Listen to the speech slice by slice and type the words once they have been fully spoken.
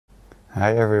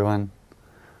Hi everyone.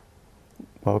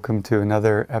 Welcome to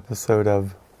another episode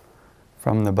of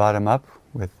From the Bottom Up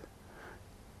with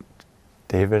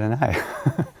David and I.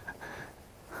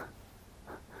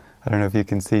 I don't know if you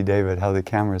can see David, how the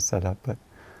camera's set up, but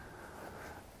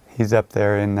he's up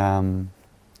there in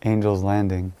Angel's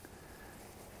Landing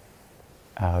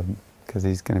because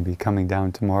he's going to be coming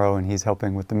down tomorrow and he's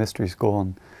helping with the mystery school,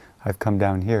 and I've come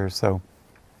down here. So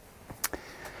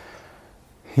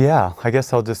yeah, I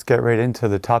guess I'll just get right into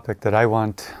the topic that I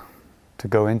want to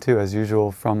go into, as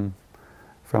usual, from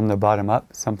the bottom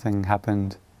up. Something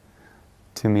happened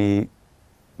to me,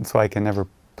 so I can never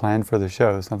plan for the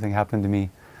show. Something happened to me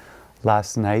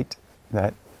last night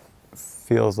that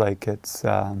feels like it's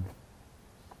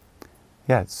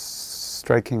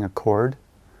striking a chord,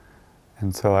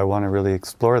 and so I want to really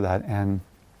explore that. And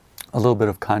a little bit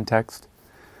of context,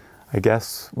 I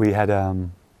guess we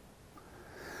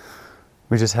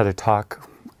just had a talk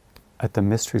at the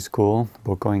mystery school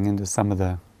about going into some of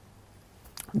the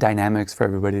dynamics for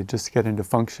everybody, just to get into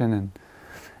function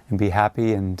and be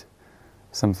happy. And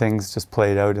some things just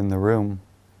played out in the room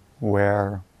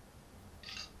where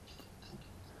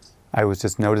I was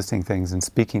just noticing things and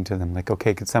speaking to them. Like,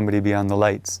 okay, could somebody be on the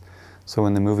lights? So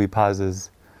when the movie pauses,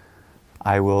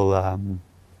 I will,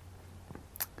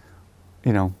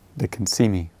 they can see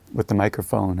me with the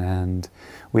microphone. And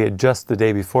we had just the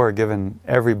day before given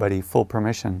everybody full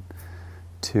permission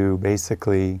to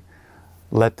basically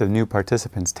let the new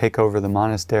participants take over the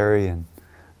monastery and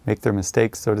make their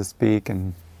mistakes, so to speak,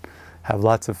 and have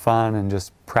lots of fun and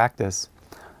just practice.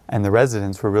 And the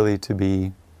residents were really to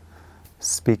be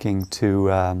speaking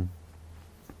to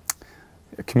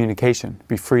communication,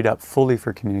 be freed up fully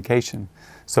for communication.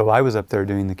 So I was up there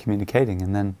doing the communicating,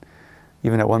 and then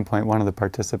even at one point one of the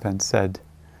participants said,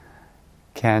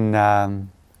 Can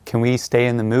we stay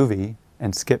in the movie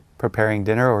and skip preparing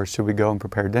dinner, or should we go and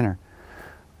prepare dinner?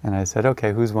 And I said,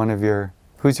 okay, who's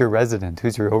your resident,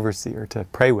 who's your overseer to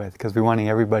pray with? Because we're wanting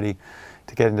everybody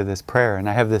to get into this prayer. And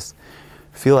I have this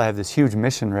huge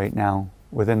mission right now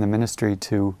within the ministry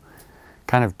to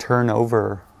kind of turn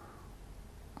over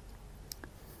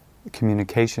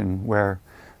communication, where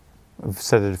I've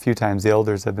said it a few times, the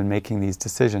elders have been making these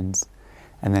decisions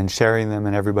and then sharing them,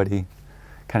 and everybody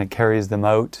kind of carries them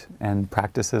out and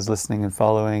practices listening and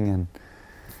following,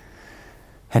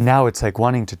 and now it's like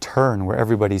wanting to turn, where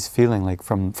everybody's feeling like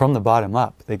from the bottom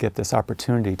up, they get this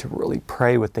opportunity to really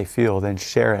pray what they feel, then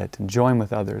share it and join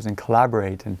with others and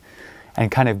collaborate and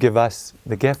kind of give us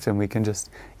the gift, and we can just,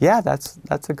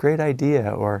 that's a great idea,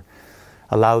 or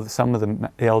allow some of the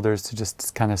elders to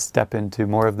just kind of step into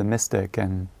more of the mystic,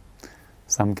 and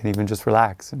some can even just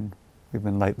relax. And we've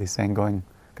been lightly saying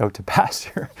go to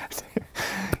pasture,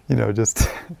 just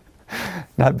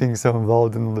not being so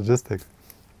involved in the logistics.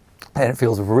 And it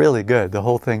feels really good. The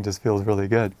whole thing just feels really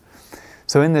good.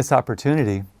 So in this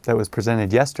opportunity that was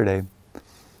presented yesterday,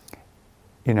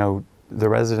 the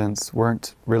residents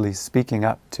weren't really speaking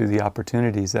up to the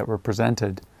opportunities that were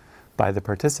presented by the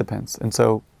participants. And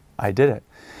so I did it.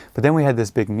 But then we had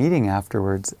this big meeting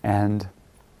afterwards, and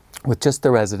with just the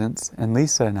residents and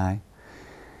Lisa and I,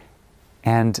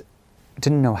 and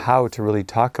didn't know how to really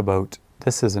talk about,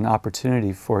 this is an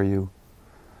opportunity for you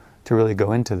to really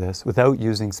go into this without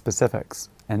using specifics.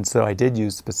 And so I did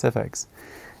use specifics.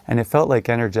 And it felt like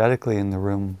energetically in the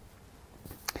room,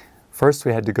 first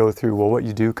we had to go through, what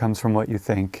you do comes from what you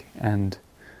think. And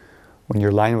when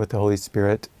you're aligned with the Holy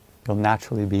Spirit, you'll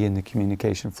naturally be in the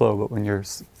communication flow. But when you're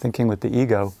thinking with the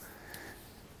ego,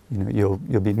 you'll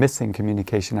be missing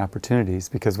communication opportunities.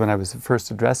 Because when I was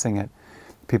first addressing it,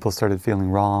 people started feeling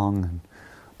wrong,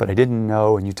 but I didn't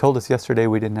know, and you told us yesterday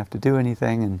we didn't have to do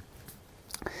anything,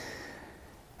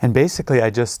 and basically I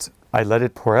let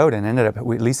it pour out, and ended up,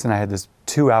 Lisa and I had this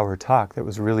 2-hour talk that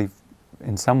was really,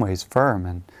 in some ways, firm,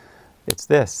 and it's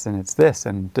this, and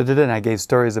and I gave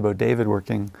stories about David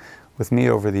working with me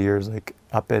over the years, like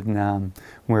up in, when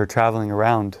we were traveling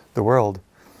around the world,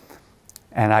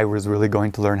 and I was really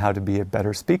going to learn how to be a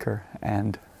better speaker.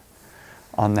 And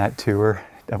on that tour,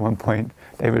 at one point,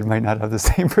 David might not have the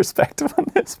same perspective on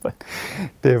this, but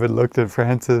David looked at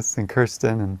Francis and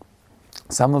Kirsten, and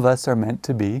some of us are meant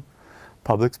to be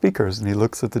public speakers. And he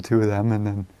looks at the two of them, and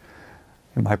then,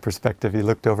 in my perspective, he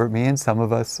looked over at me, and some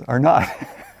of us are not.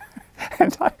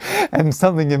 and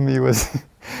something in me was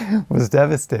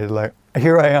devastated. Like,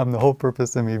 here I am, the whole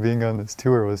purpose of me being on this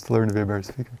tour was to learn to be a better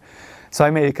speaker. So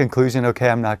I made a conclusion, okay,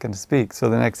 I'm not going to speak. So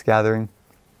the next gathering,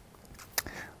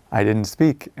 I didn't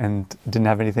speak and didn't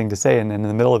have anything to say. And then in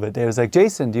the middle of it, Dave was like,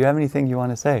 Jason, do you have anything you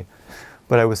want to say?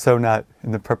 But I was so not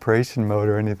in the preparation mode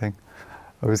or anything.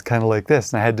 I was kind of like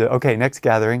this, and I had to, okay, next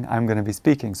gathering, I'm going to be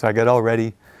speaking. So I got all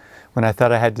ready. When I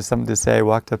thought I had something to say, I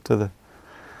walked up to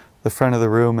the front of the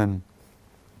room and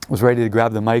was ready to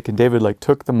grab the mic, and David like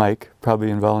took the mic,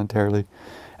 probably involuntarily,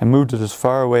 and moved it as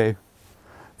far away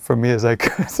from me as I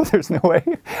could. So there's no way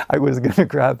I was going to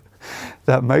grab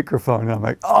that microphone. And I'm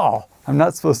like, oh, I'm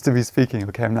not supposed to be speaking.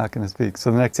 Okay, I'm not going to speak.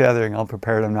 So the next gathering, I'll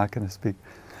prepare it, I'm not going to speak.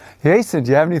 Jason,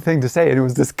 do you have anything to say? And it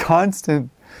was this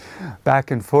constant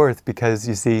back and forth, because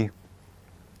you see,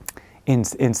 in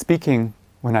speaking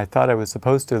when I thought I was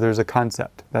supposed to, there's a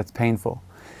concept that's painful.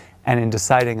 And in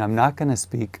deciding I'm not going to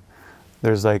speak,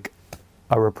 there's like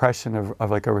a repression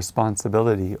of like a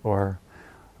responsibility, or,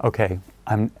 okay,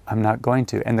 I'm not going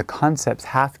to. And the concepts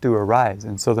have to arise.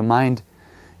 And so the mind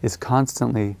is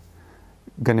constantly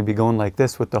going to be going like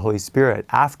this with the Holy Spirit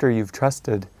after you've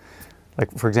trusted.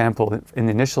 Like, for example, in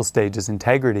the initial stages,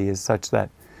 integrity is such that,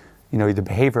 you know, the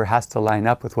behavior has to line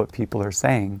up with what people are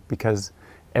saying, because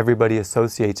everybody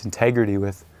associates integrity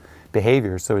with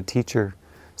behavior. So a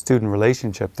teacher-student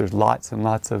relationship, there's lots and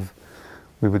lots of,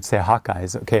 we would say,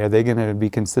 Hawkeyes. Okay, are they going to be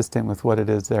consistent with what it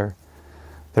is they're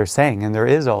saying? And there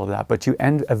is all of that. But you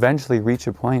eventually reach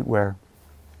a point where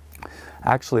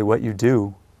actually what you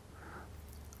do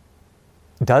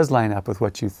does line up with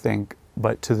what you think,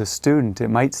 but to the student, it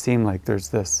might seem like there's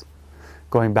this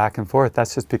going back and forth.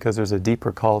 That's just because there's a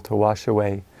deeper call to wash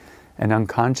away an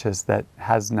unconscious that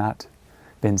has not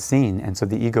been seen, and so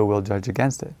the ego will judge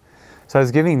against it. So I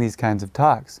was giving these kinds of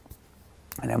talks,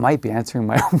 and I might be answering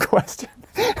my own question,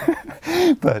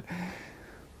 but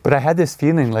I had this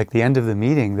feeling like the end of the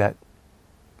meeting that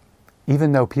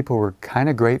even though people were kind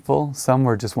of grateful, some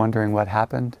were just wondering what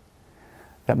happened,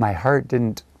 that my heart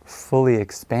didn't fully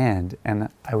expand, and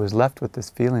I was left with this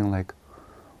feeling like,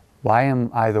 why am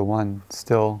I the one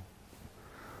still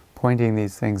pointing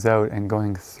these things out and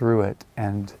going through it,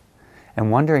 and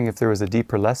wondering if there was a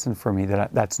deeper lesson for me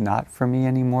that's not for me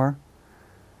anymore?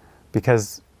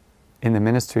 Because in the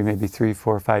ministry maybe 3,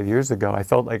 4, 5 years ago, I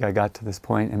felt like I got to this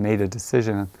point and made a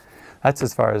decision. That's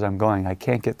as far as I'm going. I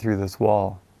can't get through this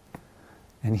wall.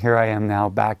 And here I am now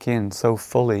back in so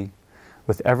fully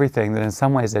with everything that in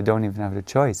some ways I don't even have a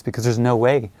choice, because there's no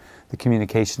way the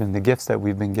communication and the gifts that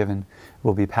we've been given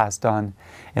will be passed on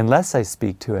unless I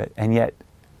speak to it. And yet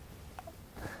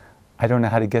I don't know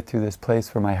how to get through this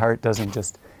place where my heart doesn't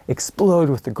just explode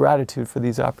with the gratitude for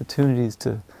these opportunities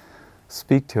to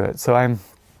speak to it. So I'm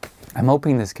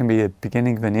hoping this can be a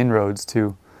beginning of an inroads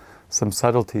to some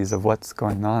subtleties of what's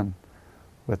going on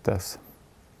with this.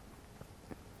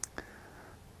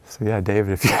 So yeah,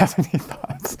 David, if you have any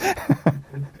thoughts.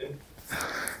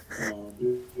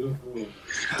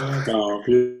 Oh,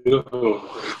 beautiful.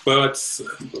 Well, it's,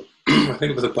 I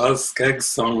think the Buzz Skaggs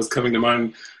song was coming to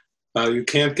mind. You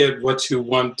can't get what you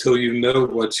want till you know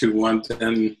what you want.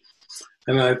 And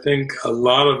I think a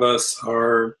lot of us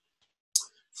are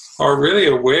really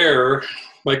aware,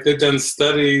 like they've done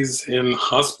studies in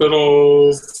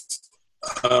hospitals,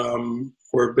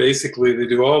 where basically they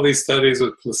do all these studies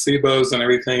with placebos and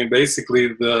everything, and basically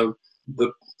the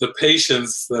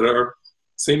patients that are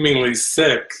seemingly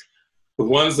sick, the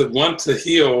ones that want to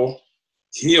heal.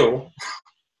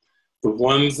 The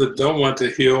ones that don't want to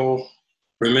heal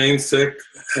remain sick.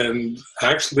 And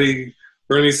actually,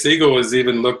 Bernie Siegel has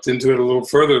even looked into it a little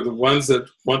further. The ones that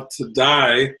want to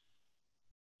die,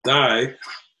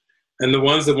 and the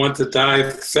ones that want to die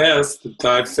fast,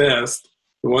 die fast.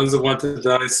 The ones that want to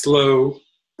die slow,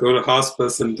 go to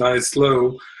hospice and die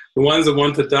slow. The ones that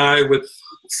want to die with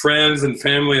friends and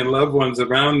family and loved ones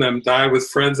around them, die with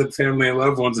friends and family and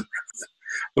loved ones around them.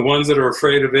 The ones that are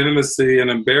afraid of intimacy and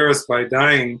embarrassed by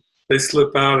dying, they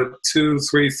slip out at 2,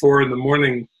 3, 4 in the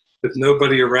morning with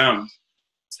nobody around.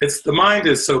 The mind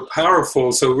is so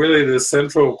powerful, so really the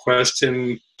central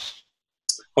question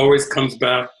always comes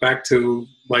back to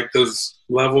like those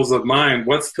levels of mind.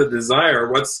 What's the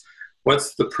desire? What's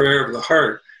the prayer of the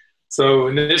heart? So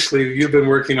initially you've been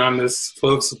working on this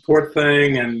flow of support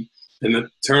thing and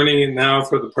turning it now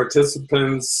for the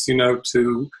participants, you know,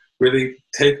 to really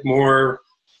take more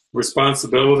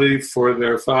responsibility for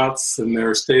their thoughts and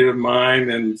their state of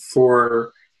mind and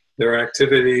for their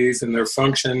activities and their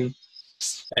function.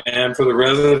 And for the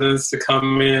residents to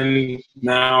come in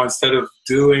now, instead of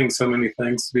doing so many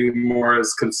things, to be more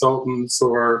as consultants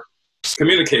or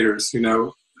communicators, you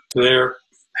know, there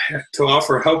to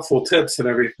offer helpful tips and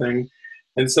everything.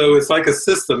 And so it's like a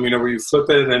system, you know, where you flip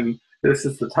it and this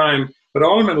is the time. But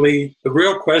ultimately, the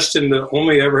real question that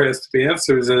only ever has to be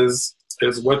answered is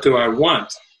what do I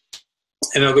want?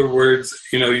 In other words,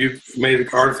 you know, you've made an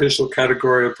artificial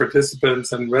category of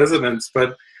participants and residents,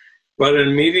 but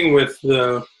in meeting with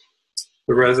the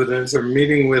the residents or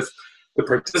meeting with the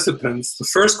participants, the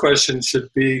first question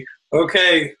should be,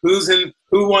 okay,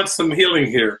 who wants some healing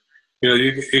here? You know,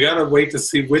 you got to wait to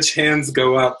see which hands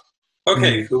go up.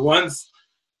 Okay,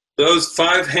 those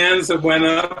 5 hands that went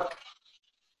up,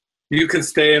 you can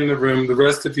stay in the room. The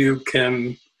rest of you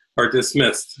are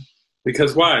dismissed.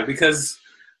 Because why? Because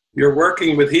you're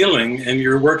working with healing, and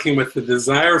you're working with the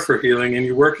desire for healing, and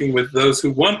you're working with those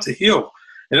who want to heal.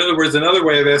 In other words, another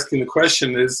way of asking the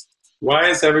question is, why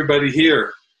is everybody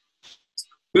here?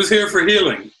 Who's here for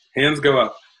healing? Hands go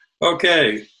up.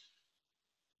 Okay.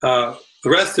 The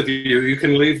rest of you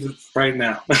can leave right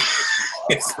now.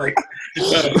 It's like,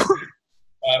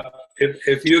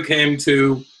 if you came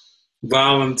to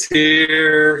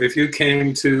volunteer, if you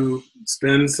came to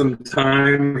spend some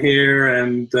time here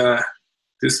and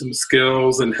do some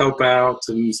skills and help out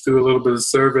and do a little bit of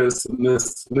service and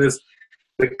this and this,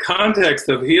 the context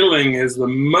of healing is the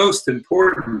most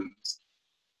important.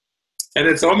 And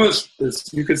it's almost,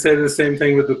 you could say the same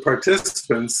thing with the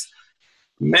participants.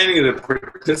 Many of the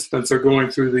participants are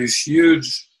going through these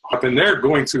huge, and they're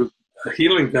going through a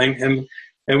healing thing.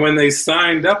 And when they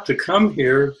signed up to come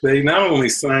here, they not only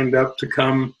signed up to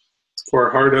come for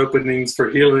heart openings, for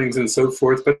healings and so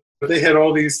forth, but they had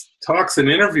all these talks and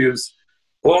interviews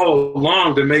all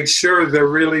along to make sure they're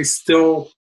really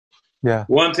still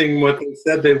wanting what they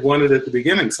said they wanted at the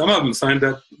beginning. Some of them signed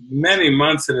up many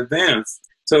months in advance.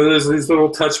 So there's these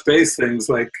little touch base things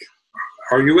like,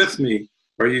 are you with me?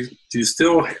 Are you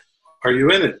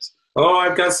in it? Oh,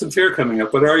 I've got some fear coming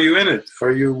up, but are you in it?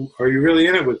 Are you really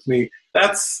in it with me?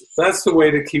 That's the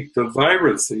way to keep the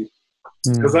vibrancy.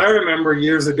 Because I remember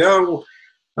years ago,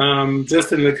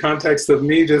 just in the context of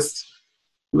me just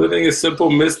living a simple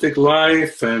mystic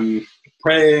life and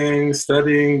praying,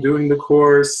 studying, doing the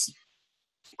course,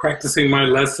 practicing my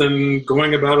lesson,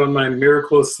 going about on my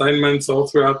miracle assignments all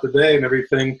throughout the day and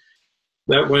everything,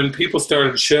 that when people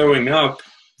started showing up,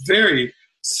 very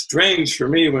strange for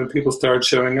me when people started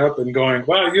showing up and going,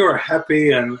 wow, you are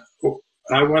happy and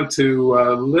I want to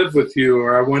live with you,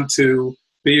 or I want to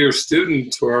be your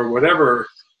student or whatever.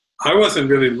 I wasn't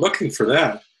really looking for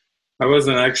that. I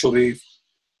wasn't actually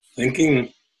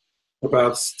thinking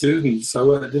about students. I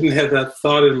didn't have that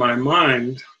thought in my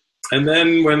mind. And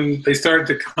then when they started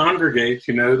to congregate,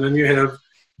 you know, then you have,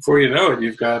 before you know it,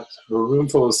 you've got a room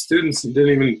full of students and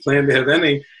didn't even plan to have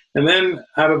any. And then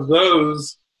out of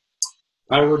those,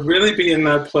 I would really be in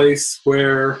that place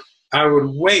where I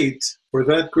would wait for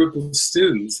that group of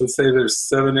students. Let's say there's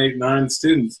 7, 8, 9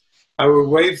 students. I would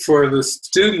wait for the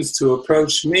students to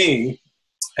approach me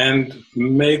and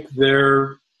make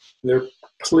their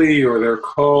plea or their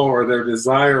call or their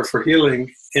desire for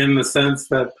healing, in the sense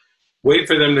that wait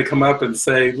for them to come up and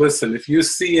say, listen, if you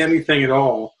see anything at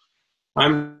all,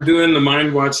 I'm doing the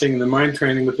mind watching and the mind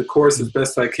training with the course as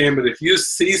best I can, but if you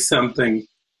see something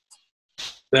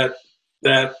that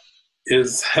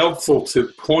is helpful to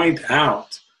point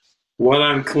out what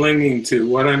I'm clinging to,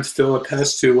 what I'm still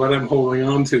attached to, what I'm holding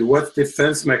on to, what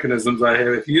defense mechanisms I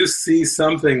have, if you see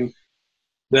something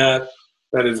that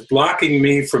is blocking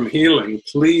me from healing,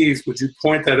 please would you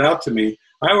point that out to me?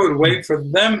 I would wait for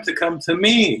them to come to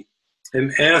me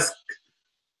and ask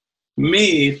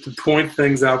me to point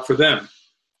things out for them.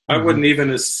 I wouldn't even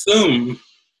assume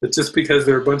that just because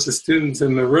there are a bunch of students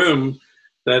in the room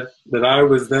that I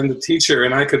was then the teacher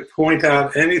and I could point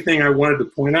out anything I wanted to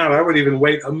point out. I would even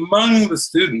wait among the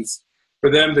students for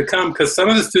them to come, because some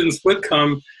of the students would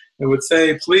come and would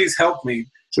say, please help me,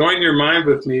 join your mind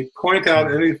with me, point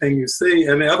out anything you see,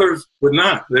 and the others would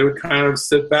not. They would kind of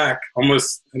sit back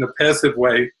almost in a passive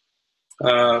way,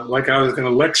 like I was going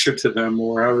to lecture to them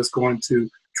or I was going to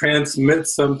transmit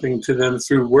something to them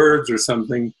through words or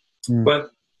something.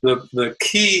 But the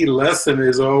key lesson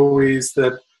is always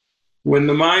that when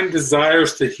the mind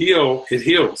desires to heal, it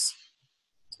heals.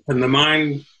 When the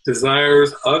mind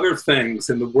desires other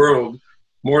things in the world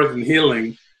more than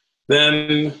healing,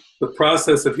 then the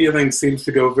process of healing seems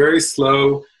to go very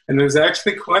slow, and there's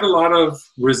actually quite a lot of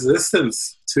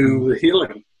resistance to the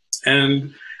healing.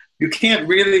 And you can't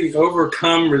really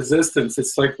overcome resistance.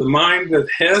 It's like the mind that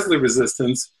has the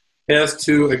resistance has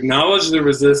to acknowledge the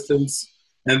resistance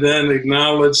and then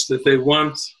acknowledge that they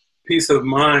want peace of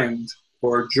mind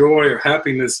or joy or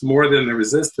happiness more than the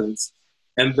resistance.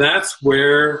 And that's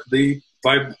where the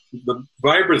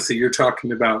vibrancy you're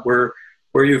talking about, where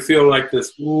you feel like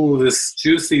this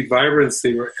juicy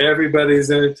vibrancy where everybody's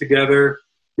in it together.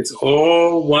 It's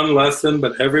all one lesson,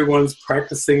 but everyone's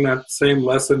practicing that same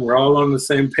lesson. We're all on the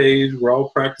same page. We're all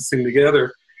practicing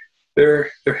together.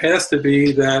 There has to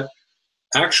be that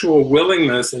actual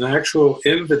willingness and actual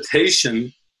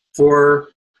invitation for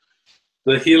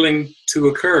the healing to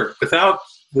occur. Without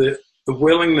the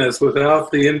willingness,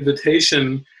 without the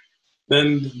invitation,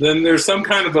 then there's some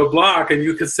kind of a block, and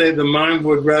you could say the mind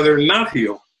would rather not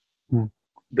heal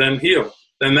than heal.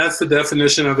 And that's the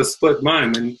definition of a split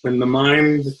mind. And when the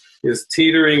mind is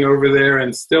teetering over there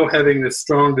and still having this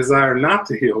strong desire not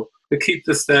to heal, to keep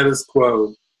the status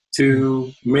quo,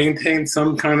 to maintain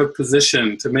some kind of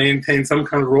position, to maintain some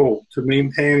kind of role, to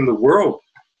maintain the world,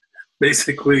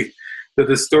 basically the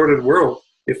distorted world.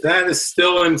 If that is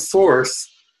still in force,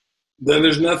 then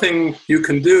there's nothing you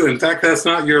can do. In fact, that's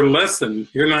not your lesson.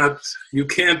 You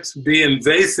can't be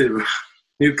invasive.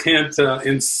 You can't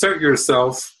insert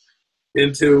yourself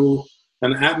into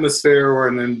an atmosphere or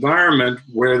an environment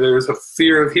where there's a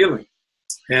fear of healing.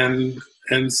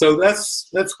 And so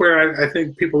that's where I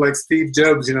think people like Steve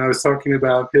Jobs, I was talking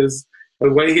about the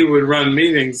way he would run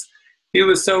meetings. He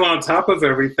was so on top of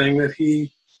everything that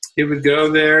he would go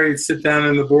there, he'd sit down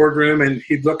in the boardroom, and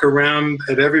he'd look around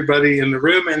at everybody in the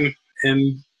room,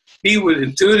 and he would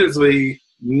intuitively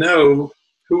know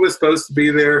who was supposed to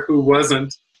be there, who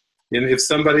wasn't, and if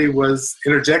somebody was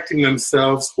interjecting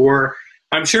themselves, or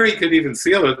I'm sure he could even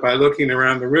feel it by looking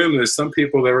around the room. There's some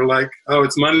people that were like, oh,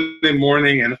 it's Monday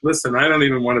morning, and listen, I don't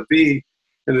even want to be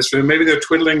in this room. Maybe they're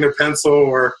twiddling their pencil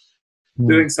or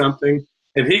doing something,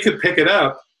 and he could pick it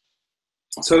up.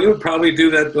 So he would probably do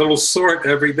that little sort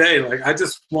every day. Like, I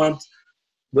just want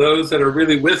those that are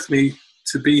really with me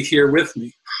to be here with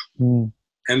me.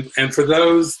 And for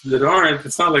those that aren't,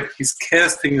 it's not like he's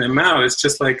casting them out. It's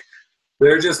just like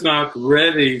they're just not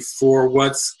ready for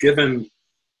what's given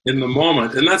in the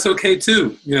moment. And that's okay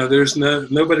too. There is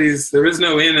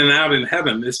no in and out in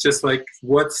heaven. It's just like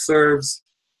what serves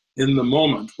in the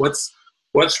moment. What's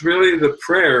really the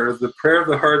prayer of the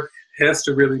heart has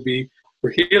to really be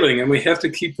for healing. And we have to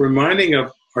keep reminding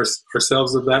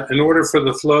ourselves of that in order for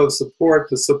the flow of support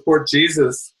to support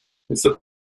Jesus and support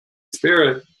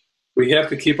Spirit. We have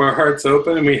to keep our hearts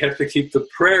open, and we have to keep the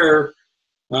prayer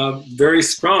very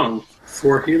strong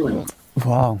for healing.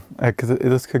 Wow, because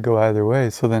this could go either way.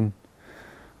 So then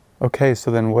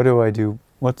what do I do?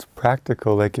 What's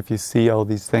practical? Like, if you see all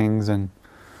these things, and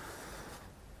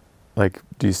like,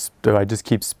 do I just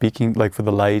keep speaking, like for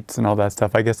the lights and all that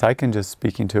stuff? I guess I can just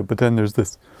speaking to it, but then there's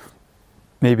this,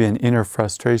 maybe an inner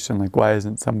frustration, like, why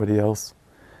isn't somebody else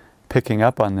picking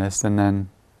up on this? And then,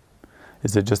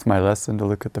 is it just my lesson to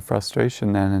look at the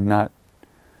frustration then and not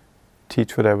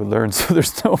teach what I would learn so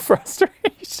there's no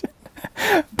frustration?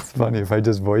 It's funny, if I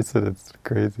just voice it, it's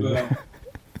crazy. Well,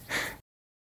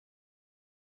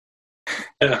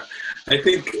 yeah, I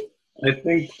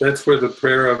think that's where the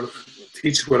prayer of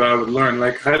teach what I would learn.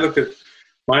 Like, I look at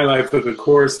my life with the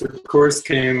Course. The Course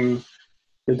came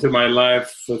into my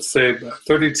life, let's say,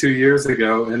 32 years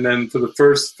ago, and then for the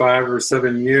first 5 or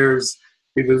 7 years,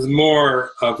 it was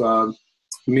more of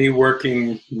me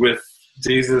working with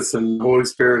Jesus and the Holy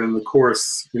Spirit and the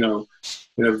Course, in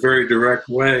a very direct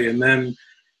way. And then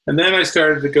I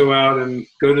started to go out and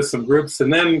go to some groups.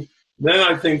 And then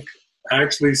I think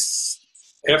actually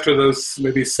after those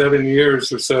maybe 7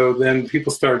 years or so, then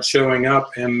people started showing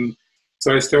up. And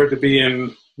so I started to be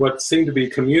in what seemed to be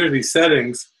community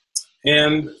settings.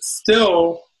 And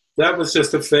still, that was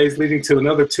just a phase leading to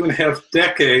another 2.5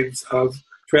 decades of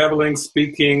traveling,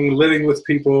 speaking, living with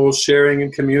people, sharing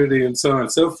in community, and so on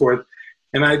and so forth.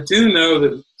 And I do know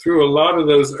that through a lot of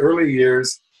those early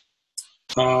years,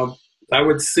 I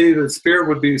would see the Spirit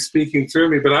would be speaking through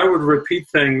me, but I would repeat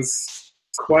things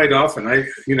quite often.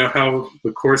 How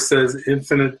the Course says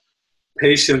infinite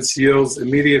patience yields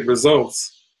immediate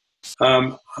results.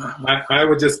 I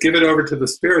would just give it over to the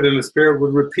Spirit, and the Spirit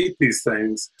would repeat these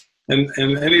things. And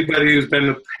anybody who's been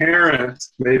a parent,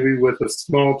 maybe with a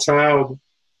small child,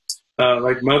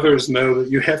 like mothers know that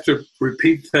you have to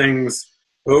repeat things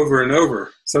over and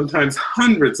over, sometimes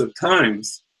hundreds of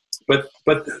times.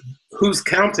 But who's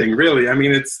counting, really? I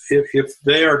mean, if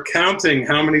they are counting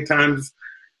how many times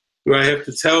do I have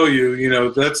to tell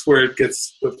you, that's where it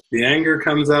gets, the anger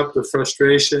comes up, the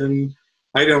frustration.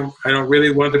 I don't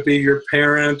really want to be your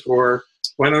parent, or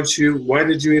why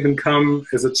did you even come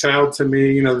as a child to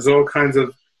me? There's all kinds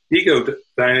of ego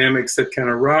dynamics that can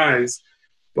arise.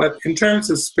 But in terms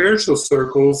of spiritual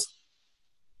circles,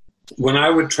 when I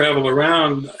would travel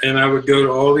around and I would go to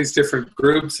all these different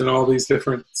groups in all these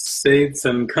different states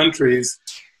and countries,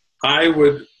 I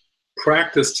would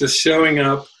practice just showing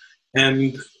up,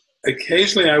 and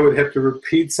occasionally I would have to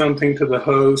repeat something to the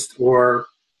host, or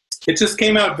it just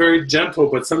came out very gentle,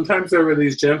 but sometimes there were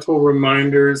these gentle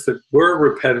reminders that were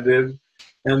repetitive,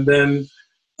 and then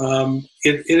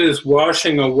it is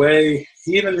washing away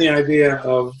even the idea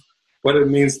of what it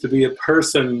means to be a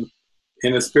person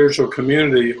in a spiritual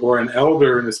community or an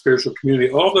elder in a spiritual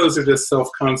community, all those are just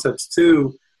self-concepts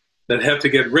too that have to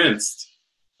get rinsed.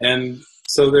 And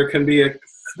so there can be a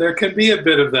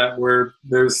bit of that where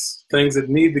there's things that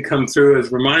need to come through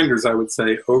as reminders, I would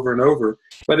say, over and over.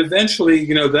 But eventually,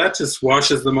 you know, that just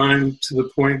washes the mind to the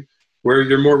point where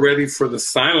you're more ready for the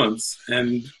silence,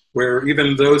 and where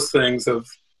even those things of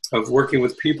working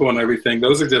with people and everything,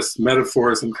 those are just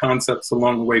metaphors and concepts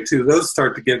along the way too. Those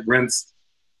start to get rinsed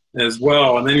as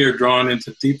well, and then you're drawn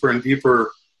into deeper and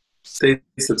deeper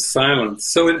states of silence.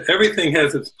 So everything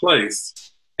has its place.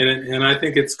 And I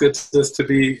think it's good just to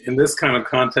be, in this kind of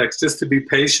context, just to be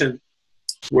patient,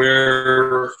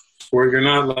 where you're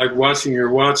not like watching your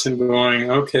watch and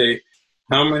going, okay,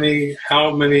 how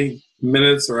many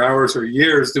minutes or hours or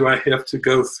years do I have to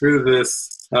go through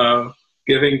this,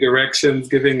 giving directions,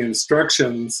 giving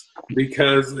instructions?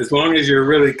 Because as long as you're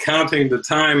really counting the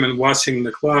time and watching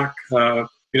the clock,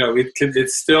 you know, it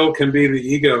still can be the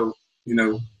ego, you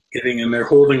know, getting in there,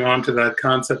 holding on to that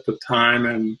concept of time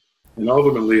and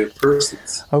ultimately of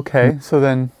persons. Okay, so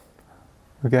then,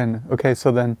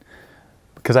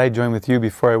 because I joined with you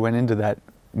before I went into that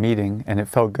meeting, and it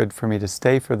felt good for me to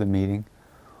stay for the meeting,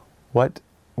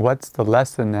 what's the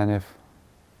lesson then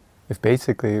if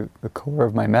basically the core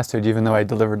of my message, even though I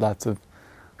delivered lots of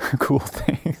cool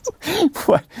things,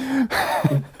 what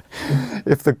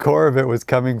if the core of it was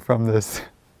coming from this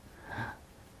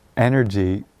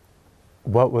energy,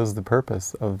 what was the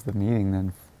purpose of the meeting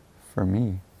then for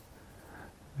me?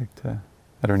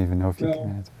 I don't even know if you can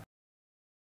answer.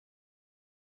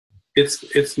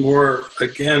 It's more,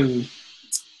 again,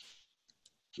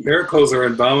 miracles are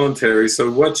involuntary, so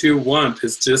what you want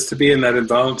is just to be in that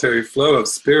involuntary flow of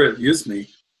spirit, use me.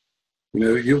 You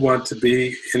know, you want to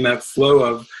be in that flow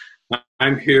of,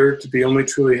 I'm here to be only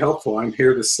truly helpful, I'm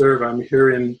here to serve, I'm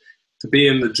here to be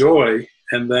in the joy,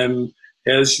 and then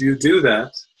as you do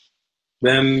that,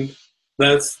 then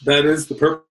that is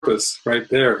the purpose right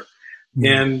there. Mm-hmm.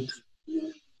 And,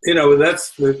 you know,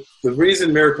 that's the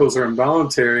reason miracles are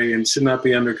involuntary and should not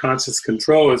be under conscious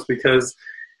control, is because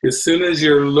as soon as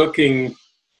you're looking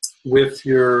with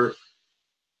your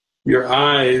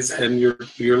eyes and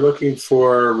you're looking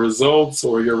for results,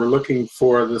 or you're looking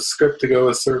for the script to go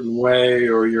a certain way,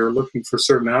 or you're looking for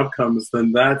certain outcomes,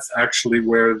 then that's actually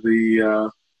where the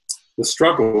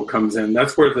struggle comes in.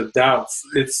 That's where the doubts,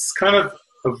 it's kind of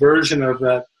a version of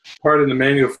that part in the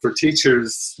manual for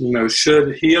teachers, you know,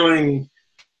 should healing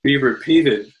be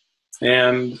repeated?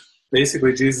 And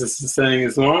basically Jesus is saying,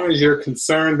 as long as you're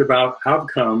concerned about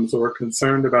outcomes, or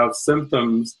concerned about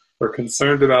symptoms, or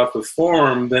concerned about the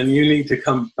form, then you need to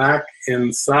come back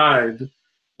inside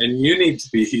and you need to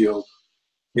be healed.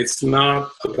 It's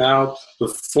not about the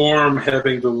form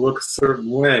having to look a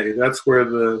certain way. That's where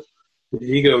the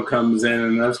ego comes in,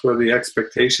 and that's where the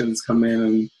expectations come in,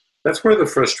 and that's where the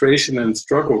frustration and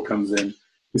struggle comes in.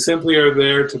 You simply are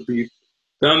there to be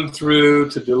done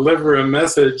through, to deliver a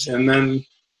message, and then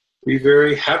be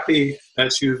very happy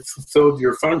that you've fulfilled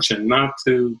your function, not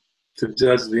to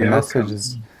judge the outcome. Message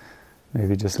is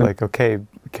maybe just like, okay,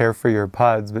 care for your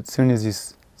pods, but as soon as you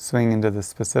swing into the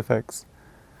specifics,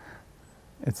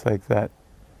 it's like that,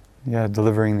 yeah,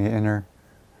 delivering the inner.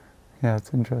 Yeah,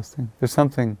 it's interesting. There's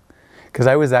something, because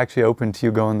I was actually open to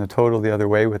you going the total the other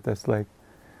way with this, like,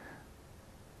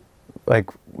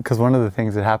 because one of the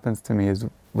things that happens to me is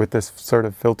with this sort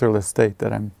of filterless state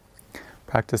that I'm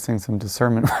practicing some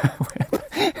discernment with,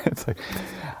 it's like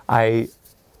I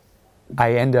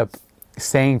end up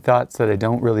saying thoughts that I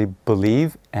don't really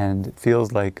believe, and it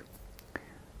feels like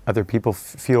other people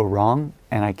feel wrong,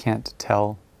 and I can't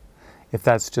tell if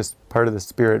that's just part of the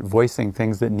spirit voicing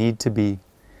things that need to be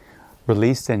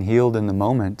released and healed in the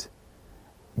moment,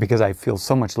 because I feel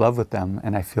so much love with them,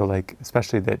 and I feel like,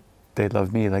 especially that they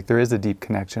love me, like there is a deep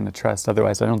connection, a trust.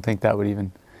 Otherwise I don't think that would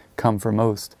even come for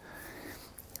most.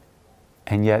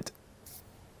 And yet,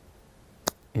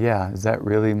 yeah, is that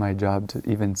really my job to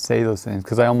even say those things?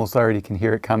 Because I almost already can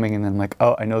hear it coming, and then I'm like,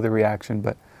 oh, I know the reaction,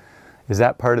 but is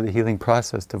that part of the healing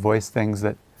process, to voice things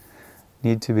that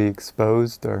need to be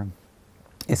exposed? Or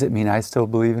does it mean I still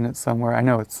believe in it somewhere? I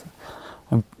know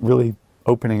I'm really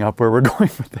opening up where we're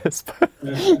going with this, but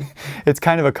it's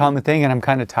kind of a common thing, and I'm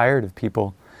kind of tired of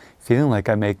people feeling like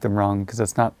I make them wrong, because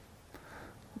it's not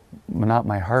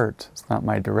my heart, it's not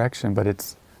my direction, but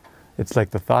it's like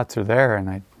the thoughts are there,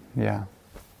 and yeah.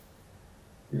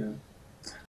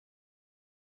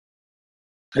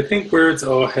 I think where it's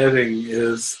all heading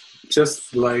is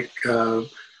just like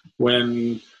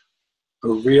when a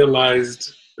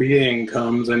realized being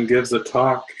comes and gives a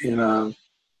talk in a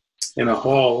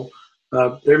hall.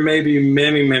 There may be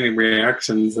many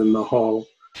reactions in the hall,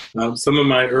 Some of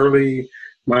my early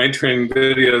mind training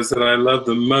videos that I loved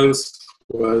the most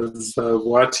was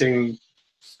watching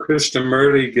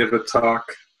Krishnamurti give a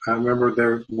talk. I remember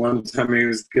there one time he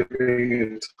was giving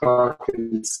a talk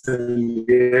in San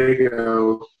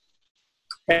Diego,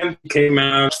 and came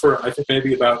out for, I think,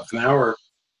 maybe about an hour.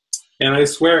 And I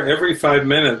swear every 5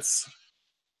 minutes,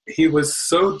 he was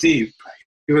so deep.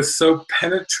 He was so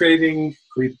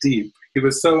penetratingly deep. He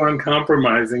was so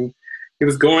uncompromising. He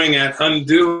was going at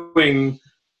undoing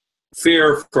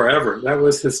fear forever. That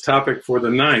was his topic for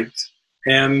the night.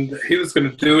 And he was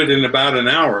going to do it in about an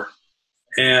hour.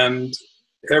 And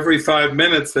every 5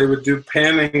 minutes, they would do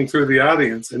panning through the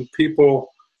audience, and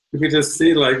people, you could just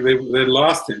see like they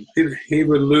lost him. He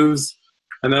would lose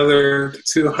another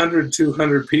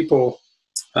 200 people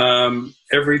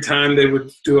every time they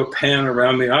would do a pan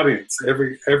around the audience.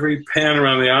 Every pan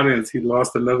around the audience, he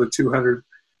lost another 200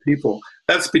 people.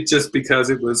 That's just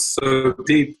because it was so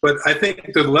deep. But I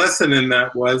think the lesson in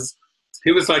that was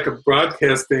he was like a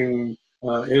broadcasting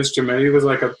instrument. He was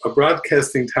like a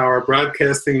broadcasting tower,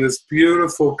 broadcasting this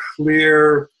beautiful,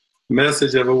 clear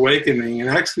message of awakening, and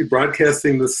actually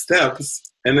broadcasting the steps,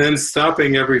 and then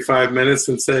stopping every 5 minutes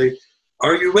and say,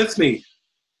 "Are you with me?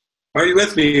 Are you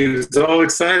with me?" He was all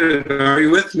excited. "Are you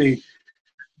with me?"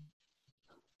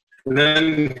 And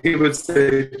then he would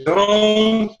say,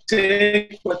 "Don't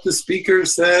take what the speaker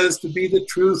says to be the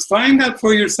truth. Find out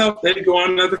for yourself." Then he'd go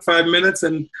on another 5 minutes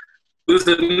and lose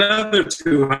another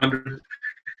 200.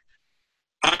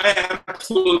 I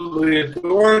absolutely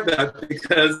adored that,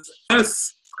 because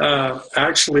us,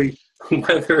 actually,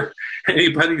 whether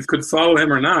anybody could follow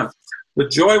him or not, the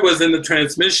joy was in the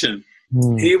transmission.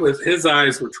 His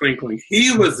eyes were twinkling.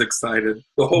 He was excited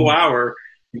the whole hour.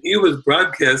 He was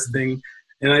broadcasting.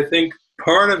 And I think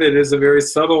part of it is a very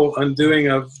subtle undoing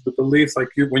of the beliefs, like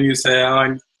when you say,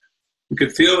 "Oh, you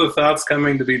could feel the thoughts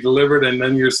coming to be delivered," and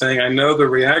then you're saying, "I know the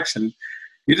reaction."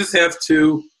 You just have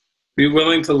to be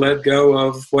willing to let go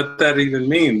of what that even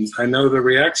means. I know the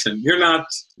reaction. You're not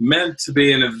meant to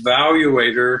be an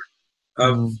evaluator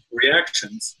of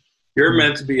reactions. You're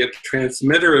meant to be a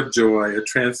transmitter of joy, a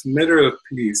transmitter of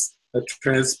peace, a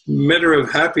transmitter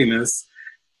of happiness.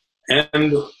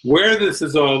 And where this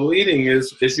is all leading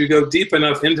is you go deep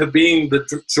enough into being the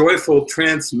joyful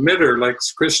transmitter, like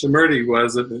Krishnamurti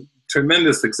was a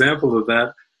tremendous example of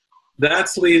that.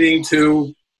 That's leading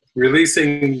to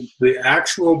releasing the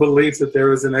actual belief that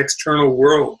there is an external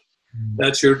world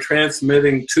that you're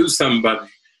transmitting to somebody,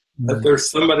 that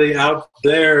there's somebody out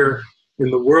there in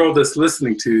the world that's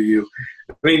listening to you.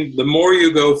 I mean, the more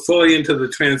you go fully into the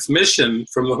transmission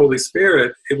from the Holy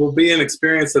Spirit, it will be an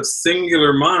experience of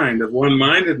singular mind, of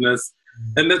one-mindedness,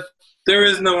 and that there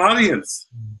is no audience.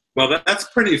 Well, that's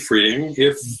pretty freeing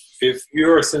if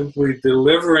you're simply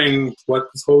delivering what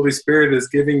the Holy Spirit is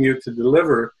giving you to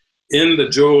deliver in the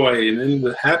joy and in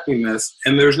the happiness,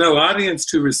 and there's no audience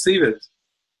to receive it.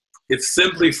 It's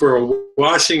simply for a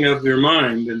washing of your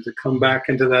mind and to come back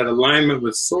into that alignment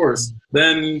with Source.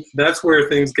 Then that's where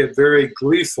things get very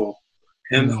gleeful.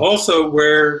 And also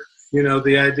where,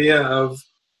 the idea of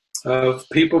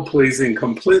people-pleasing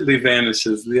completely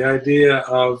vanishes. The idea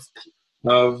of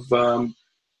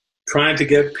trying to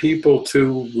get people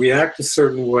to react a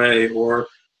certain way, or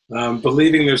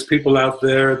believing there's people out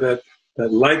there that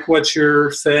like what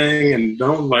you're saying and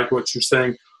don't like what you're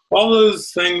saying. All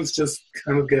those things just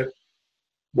kind of get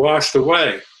washed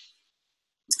away.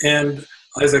 And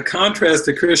as a contrast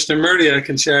to Krishnamurti, I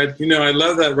can share, I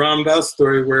love that Ram Dass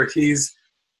story where he's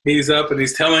up and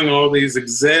he's telling all these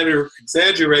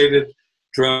exaggerated,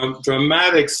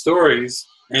 dramatic stories.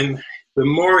 And the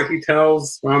more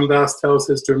Ram Dass tells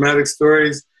his dramatic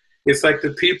stories, it's like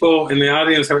the people in the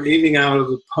audience are eating out of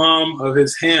the palm of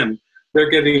his hand. They're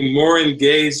getting more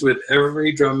engaged with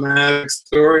every dramatic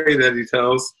story that he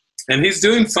tells. And he's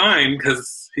doing fine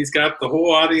because he's got the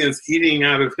whole audience eating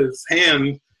out of his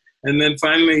hand. And then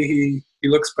finally he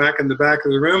looks back in the back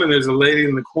of the room, and there's a lady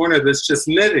in the corner that's just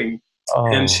knitting. Oh.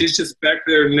 And she's just back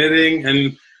there knitting,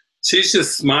 and she's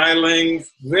just smiling,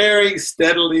 very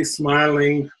steadily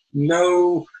smiling,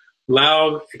 no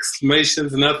loud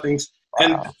exclamations, nothing. Wow.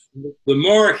 And the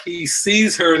more he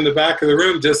sees her in the back of the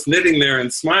room just knitting there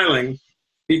and smiling,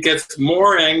 he gets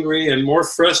more angry and more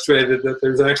frustrated that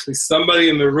there's actually somebody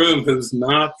in the room who's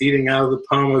not eating out of the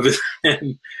palm of his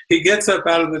hand. He gets up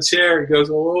out of the chair. He goes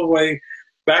all the way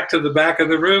back to the back of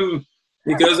the room.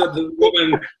 He goes up to the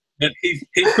woman, and he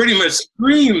pretty much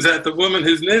screams at the woman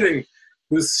who's knitting.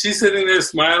 She's sitting there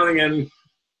smiling, and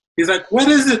he's like, "What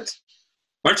is it?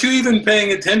 Aren't you even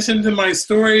paying attention to my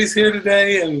stories here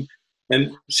today?" And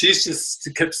she's just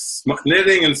kept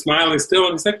knitting and smiling still.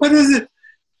 And he's like, "What is it?"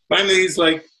 finally he's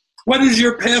like, what is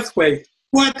your pathway?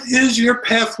 What is your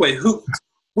pathway?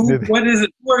 What is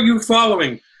it? Who are you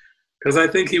following? Because I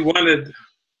think he wanted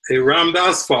a Ram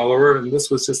Dass follower, and this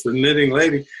was just a knitting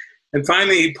lady. And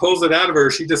finally he pulls it out of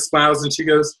her. She just smiles and she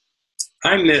goes,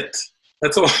 I knit.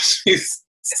 That's all she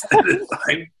said.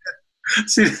 I knit.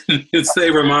 She didn't say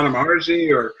Ramana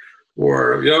Maharshi or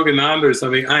Yogananda or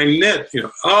something. I knit.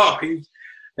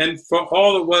 And for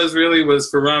all it was really was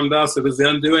for Ram Dass, it was the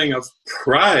undoing of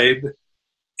pride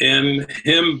in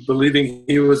him believing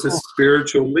he was a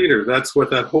spiritual leader. That's what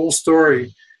that whole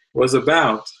story was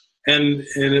about. And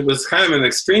it was kind of an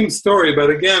extreme story, but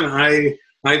again, I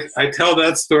tell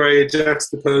that story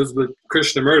juxtaposed with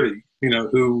Krishnamurti,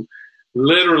 who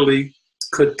literally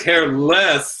could care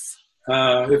less.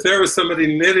 If there was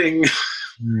somebody knitting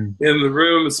in the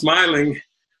room smiling,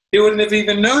 he wouldn't have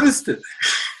even noticed it.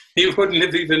 He wouldn't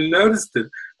have even noticed it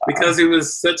because he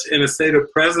was such in a state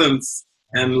of presence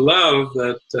and love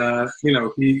that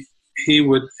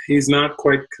he's not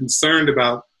quite concerned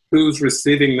about who's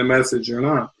receiving the message or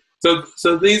not.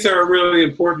 So these are really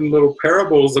important little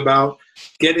parables about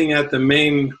getting at the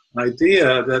main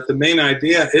idea, that the main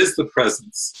idea is the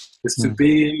presence, is to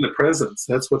be in the presence.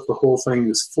 That's what the whole thing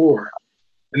is for.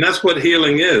 And that's what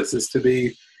healing is to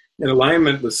be in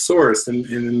alignment with Source and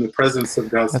in the presence of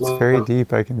God's love. That's very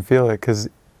deep. I can feel it because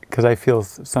I feel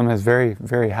sometimes very,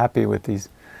 very happy with these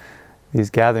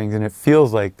gatherings, and it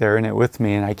feels like they're in it with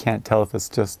me, and I can't tell if it's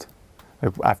just,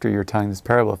 like, after you're telling this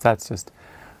parable, if that's just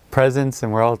presence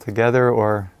and we're all together,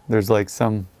 or there's like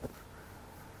some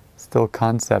still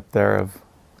concept there of,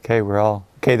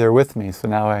 okay, they're with me, so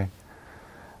now I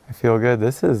feel good.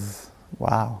 This is,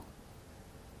 wow.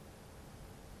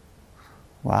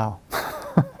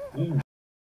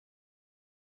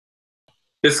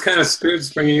 This kind of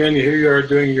spirit's bringing you in. Here you are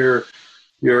doing your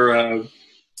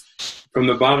from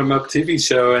the bottom up TV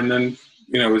show, and then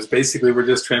it's basically we're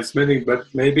just transmitting. But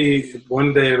maybe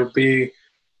one day it'll be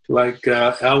like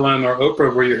Ellen or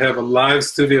Oprah, where you have a live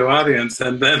studio audience,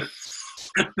 and then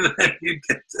you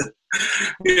get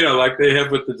to, like they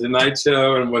have with the Tonight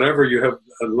Show and whatever. You have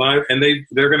a live, and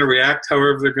they're going to react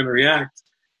however they're going to react,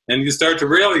 and you start to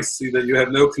really see that you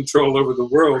have no control over the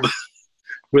world.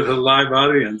 With a live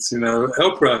audience,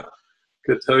 Oprah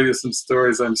could tell you some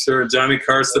stories, I'm sure. Johnny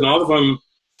Carson, all of them,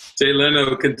 Jay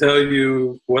Leno can tell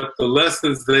you what the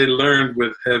lessons they learned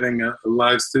with having a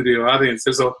live studio audience.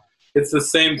 It's the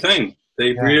same thing.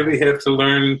 They really have to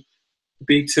learn to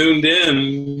be tuned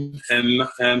in and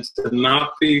to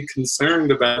not be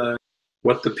concerned about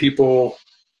what the people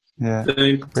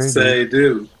think, say,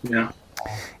 do. Yeah,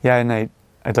 and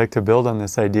I'd like to build on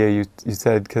this idea you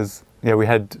said, because we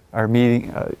had our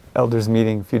meeting, elders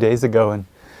meeting a few days ago, and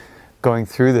going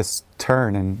through this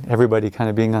turn and everybody kind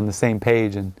of being on the same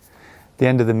page. And at the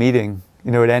end of the meeting,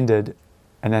 it ended,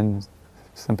 and then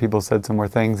some people said some more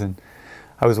things, and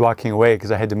I was walking away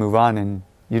because I had to move on, and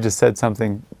you just said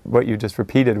something, what you just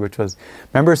repeated, which was,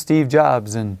 remember Steve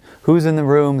Jobs, and who's in the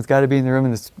room, it's got to be in the room.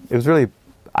 And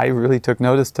I really took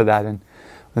notice to that. And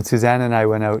when Suzanne and I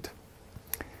went out,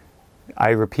 I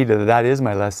repeated that is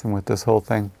my lesson with this whole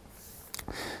thing.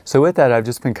 So with that, I've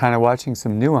just been kind of watching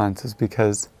some nuances,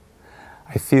 because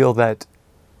I feel that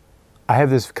I have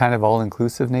this kind of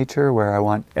all-inclusive nature where I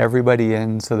want everybody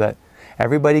in so that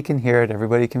everybody can hear it,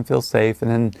 everybody can feel safe,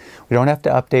 and then we don't have to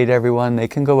update everyone. They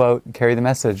can go out and carry the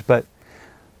message. But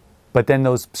then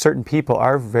those certain people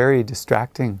are very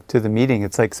distracting to the meeting.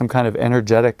 It's like some kind of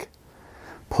energetic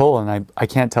pull, and I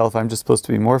can't tell if I'm just supposed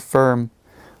to be more firm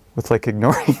with like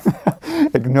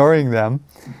ignoring them,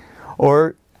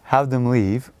 or have them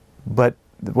leave. But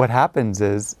what happens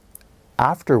is,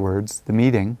 afterwards, the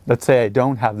meeting, let's say I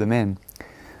don't have them in,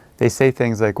 they say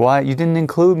things like, why, you didn't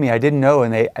include me, I didn't know,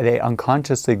 and they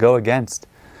unconsciously go against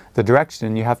the direction,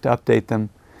 and you have to update them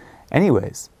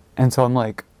anyways. And so I'm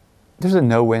like, there's a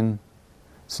no-win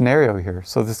scenario here.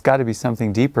 So there's got to be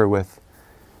something deeper with,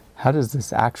 how does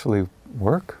this actually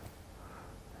work?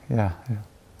 Yeah.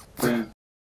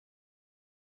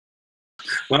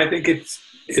 Well, I think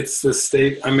it's the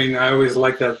state. I mean, I always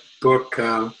like that book,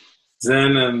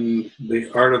 Zen and the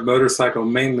Art of Motorcycle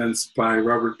Maintenance by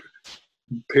Robert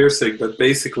Pirsig. But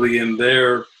basically in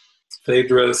there,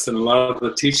 Phaedrus and a lot of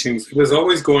the teachings, it was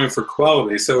always going for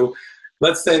quality. So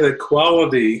let's say that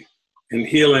quality and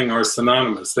healing are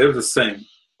synonymous. They're the same.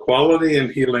 Quality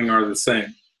and healing are the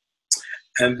same.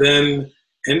 And then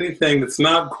anything that's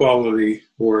not quality,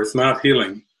 or it's not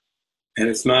healing, and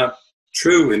it's not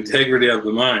true integrity of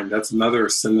the mind, that's another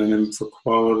synonym for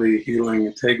quality, healing,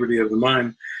 integrity of the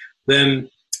mind, then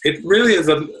it really is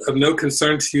of no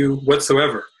concern to you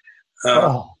whatsoever.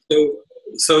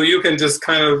 So you can just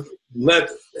kind of let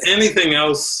anything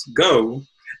else go.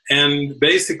 And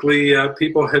basically,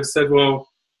 people have said, well,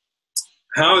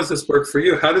 how does this work for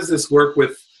you? How does this work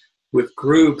with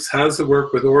groups? How does it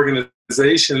work with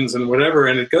organizations and whatever?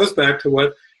 And it goes back to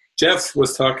what Jeff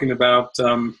was talking about.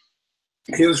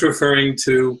 He was referring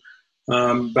to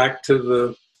back to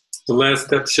the Last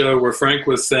Step show where Frank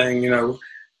was saying, you know,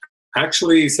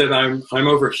 actually he said, I'm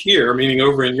over here, meaning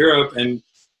over in Europe, and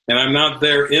I'm not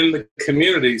there in the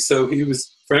community. So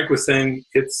Frank was saying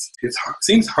it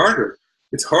seems harder.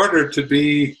 It's harder to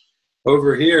be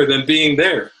over here than being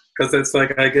there, because it's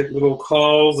like I get little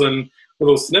calls and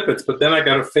little snippets, but then I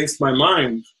got to face my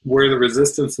mind where the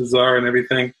resistances are and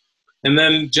everything. And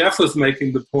then Jeff was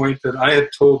making the point that I had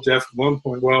told Jeff at one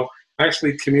point, well,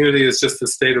 actually community is just a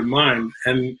state of mind.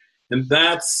 And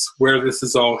that's where this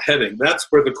is all heading. That's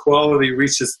where the quality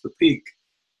reaches the peak.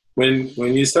 When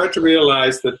you start to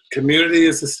realize that community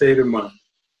is a state of mind,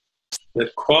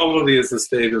 that quality is a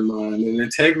state of mind, and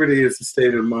integrity is a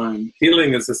state of mind,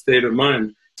 healing is a state of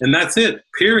mind, and that's it,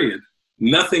 period.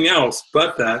 Nothing else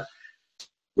but that.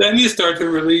 Then you start to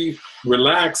really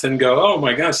relax and go, oh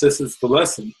my gosh, this is the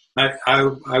lesson. I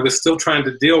was still trying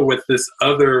to deal with this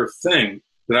other thing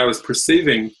that I was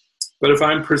perceiving. But if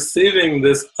I'm perceiving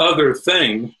this other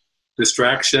thing,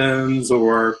 distractions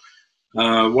or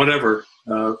whatever,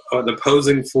 an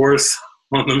opposing force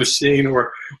on the machine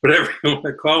or whatever you want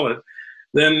to call it,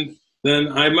 then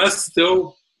I must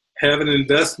still have an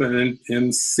investment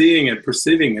in seeing it,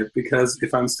 perceiving it, because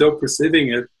if I'm still perceiving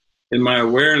it in my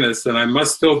awareness, then I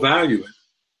must still value it.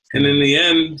 And in the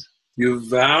end, you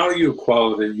value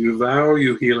quality, you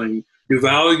value healing, you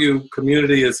value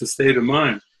community as a state of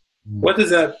mind.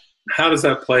 How does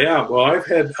that play out? Well,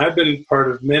 I've been part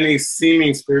of many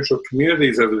seeming spiritual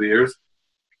communities over the years,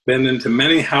 been into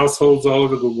many households all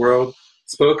over the world,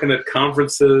 spoken at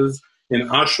conferences, in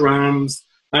ashrams.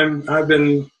 I've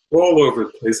been all over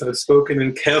the place. I've spoken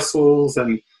in castles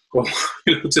and, well,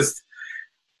 just,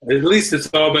 at least it's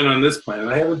all been on this planet.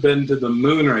 I haven't been to the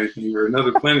moon or anything or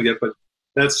another planet yet, but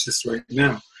that's just right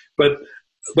now. But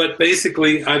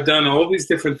basically, I've done all these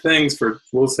different things for,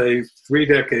 we'll say, 3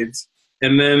 decades.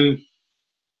 And then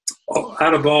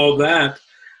out of all that,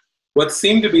 what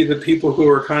seemed to be the people who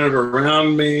are kind of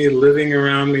around me, living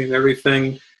around me and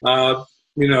everything,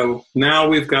 now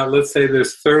we've got, let's say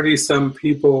there's 30-some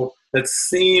people that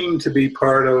seem to be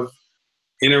part of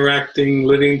interacting,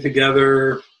 living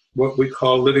together, what we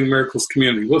call Living Miracles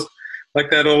community. Well, like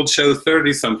that old show,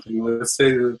 30-something. Let's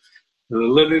say the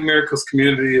Living Miracles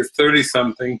community is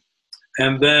 30-something.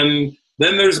 And then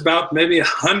there's about maybe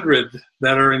 100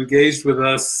 that are engaged with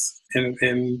us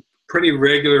in pretty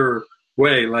regular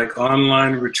way, like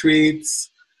online retreats.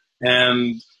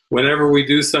 And whenever we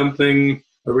do something,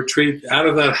 a retreat, out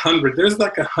of that 100, there's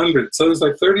like 100. So there's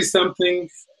like 30-something,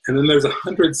 and then there's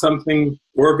 100-something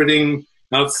orbiting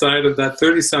outside of that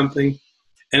 30-something.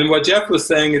 And what Jeff was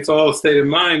saying, it's all a state of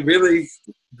mind, really,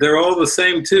 they're all the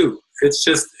same too. It's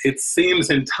just, it seems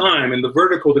in time, in the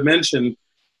vertical dimension,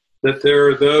 that there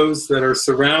are those that are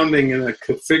surrounding in a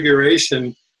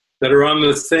configuration that are on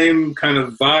the same kind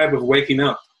of vibe of waking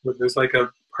up. But there's like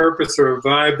a purpose or a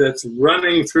vibe that's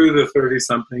running through the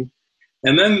 30-something.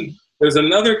 And then there's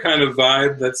another kind of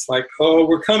vibe that's like, oh,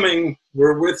 we're coming,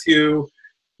 we're with you,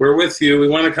 we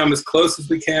want to come as close as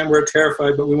we can, we're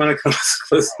terrified, but we want to come as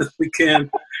close as we can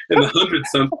in the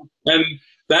 100-something. And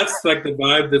that's like the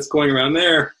vibe that's going around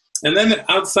there. And then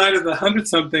outside of the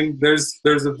 100-something, there's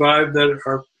a vibe that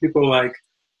are people like,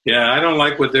 yeah, I don't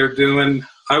like what they're doing.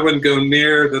 I wouldn't go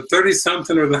near the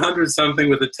 30-something or the 100-something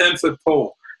with a 10-foot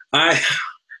pole.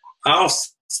 I'll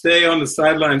stay on the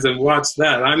sidelines and watch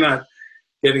that. I'm not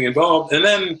getting involved. And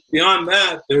then beyond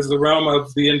that, there's the realm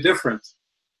of the indifferent,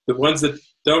 the ones that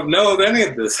don't know of any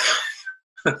of this.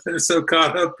 They're so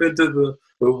caught up into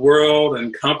the world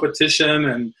and competition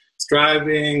and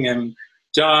striving and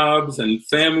jobs and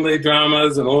family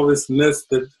dramas and all this and this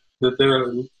that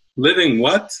they're living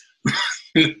what?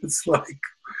 It's like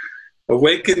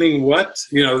awakening what?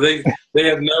 They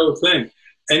have no thing.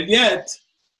 And yet,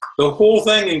 the whole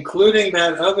thing, including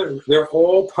that other, they're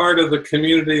all part of the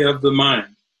community of the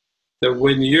mind. That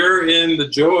when you're in the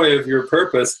joy of your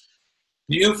purpose,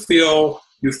 you feel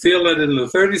it in the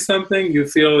 30-something, you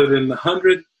feel it in the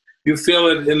 100, you feel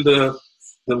it in the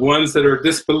ones that are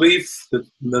disbelief, the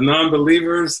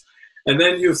non-believers, and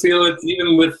then you feel it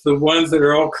even with the ones that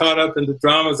are all caught up in the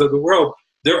dramas of the world.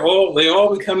 They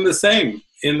all become the same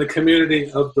in the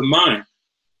community of the mind.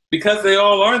 Because they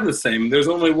all are the same. There's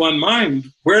only one mind.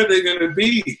 Where are they going to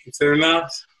be if they're not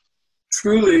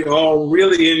truly all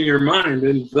really in your mind,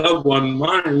 in the one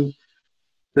mind?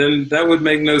 Then that would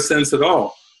make no sense at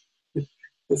all.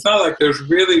 It's not like there's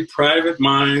really private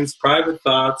minds, private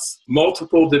thoughts,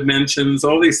 multiple dimensions,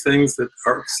 all these things that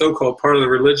are so-called part of the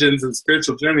religions and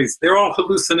spiritual journeys. They're all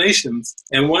hallucinations.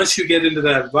 And once you get into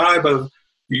that vibe of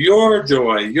your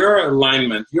joy, your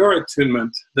alignment, your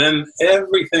attunement, then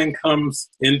everything comes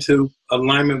into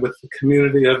alignment with the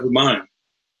community of the mind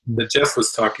that Jeff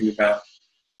was talking about.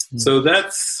 So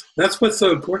that's what's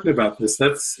so important about this.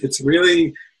 It's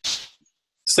really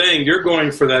saying you're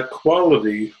going for that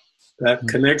quality, that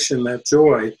connection, that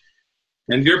joy,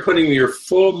 and you're putting your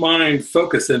full mind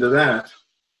focus into that.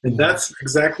 And that's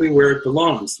exactly where it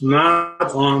belongs,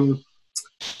 not on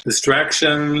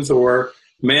distractions or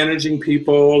managing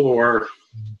people or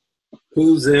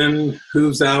who's in,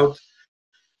 who's out.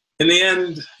 In the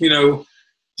end, you know,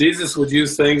 Jesus would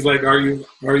use things like, are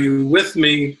you with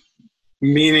me?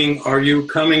 Meaning, are you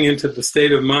coming into the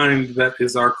state of mind that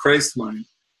is our Christ mind?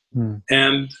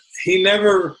 And he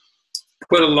never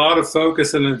put a lot of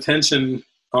focus and attention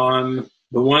on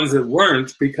the ones that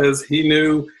weren't, because he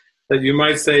knew that you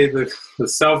might say that the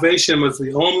salvation was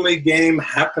the only game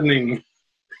happening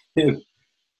in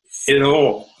it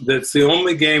all. That's the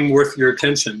only game worth your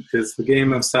attention, is the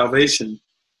game of salvation.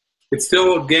 It's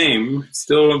still a game. It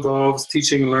still involves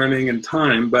teaching, learning, and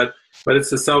time, but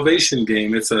it's a salvation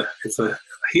game. It's a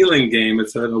healing game.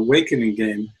 It's an awakening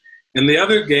game. And the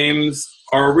other games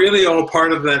are really all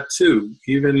part of that too,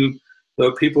 even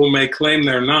though people may claim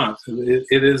they're not.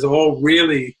 It is all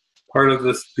really part of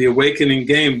the awakening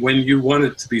game when you want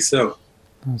it to be so.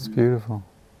 That's beautiful.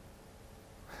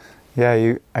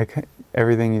 Yeah,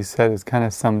 everything you said is kind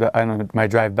of summed up. I don't know, my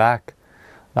drive back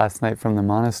last night from the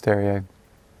monastery,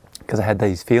 because I had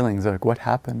these feelings like, what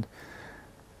happened?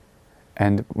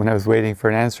 And when I was waiting for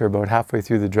an answer about halfway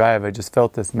through the drive, I just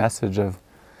felt this message of,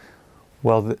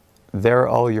 well, they're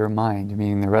all your mind,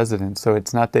 meaning the residents. So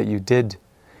it's not that you did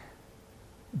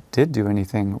do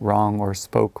anything wrong or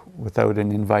spoke without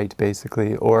an invite,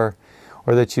 basically, or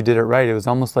that you did it right. It was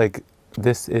almost like,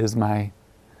 this is my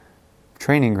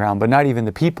training ground, but not even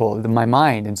the people, my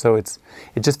mind. And so it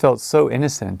just felt so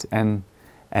innocent. And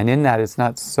in that, it's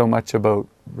not so much about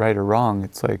right or wrong.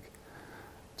 It's like,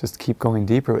 just keep going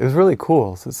deeper. It was really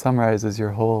cool. So it summarizes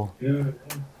your whole...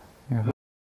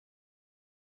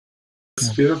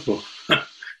 It's beautiful.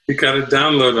 You got a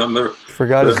download on the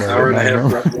Forgot about hour and a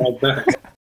half it. right back.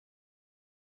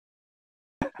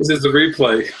 This is a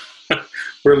replay.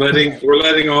 We're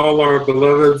letting all our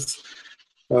beloveds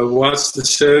watch the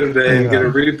show today and get a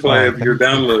replay of your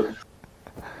download.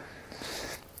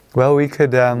 Well, we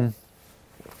could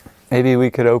maybe we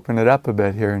could open it up a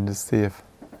bit here and just see if,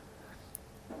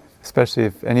 especially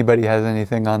if anybody has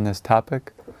anything on this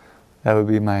topic, that would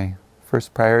be my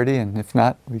first priority. And if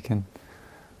not, we can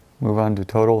move on to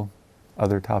total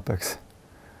other topics.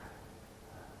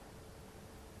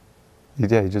 You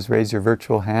just raise your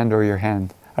virtual hand or your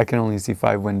hand. I can only see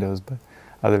 5 windows, but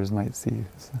others might see you.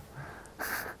 So.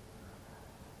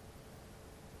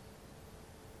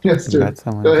 Esther,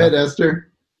 go ahead, Esther.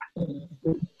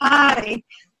 Hi.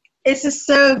 This is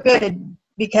so good,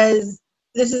 because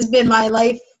this has been my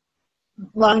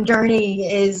lifelong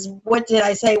journey, is what did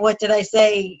I say? What did I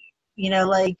say? You know,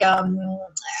 like,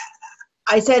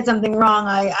 I said something wrong.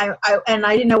 And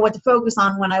I didn't know what to focus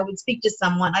on when I would speak to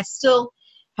someone. I still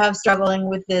have struggling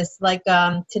with this. Like,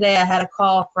 today I had a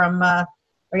call from,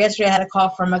 or yesterday I had a call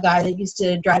from a guy that used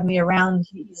to drive me around.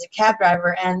 He's a cab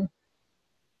driver, and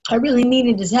I really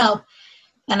needed his help.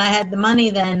 And I had the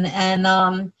money then,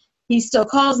 and he still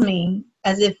calls me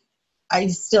as if I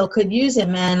still could use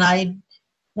him, and I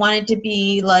wanted to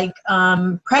be like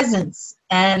presence.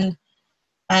 And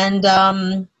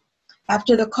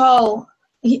after the call,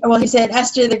 he said,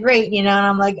 Esther the Great, you know, and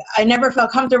I'm like, I never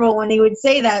felt comfortable when he would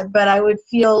say that, but I would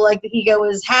feel like the ego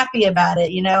was happy about it,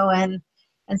 you know, and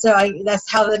so that's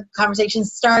how the conversation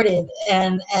started.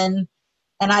 And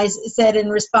I said in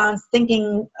response,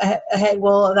 thinking ahead,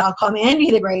 well, I'll call me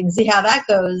Andy the Great and see how that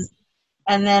goes.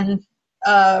 And then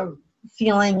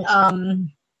feeling how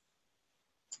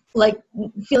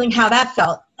that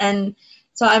felt. And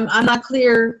so I'm not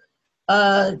clear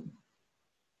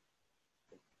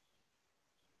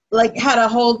like how to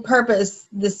hold purpose.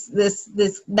 This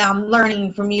now I'm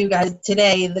learning from you guys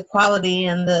today, the quality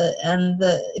and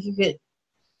the if you could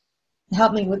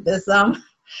help me with this.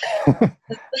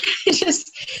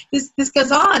 This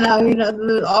goes on.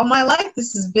 All my life,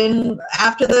 this has been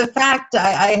after the fact.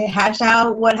 I hash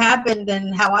out what happened,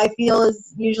 and how I feel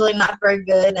is usually not very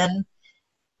good,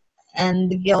 and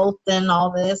the guilt and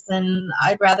all this, and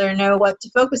I'd rather know what to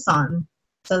focus on.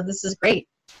 So this is great.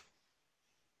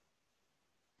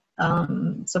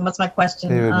 So what's my question?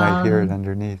 David might hear it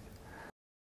underneath.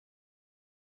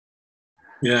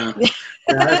 Yeah.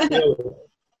 Yeah,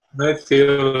 I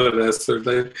feel it, Esther.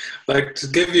 Like, to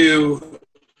give you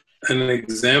an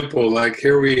example, like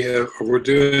here we're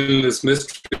doing this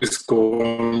mystery school,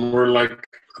 and we're like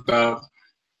about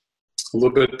a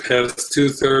little bit past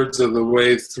 2/3 of the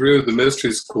way through the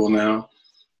mystery school now,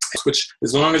 which,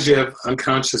 as long as you have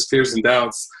unconscious fears and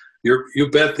doubts, you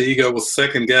bet the ego will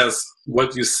second guess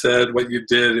what you said, what you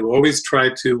did. It will always try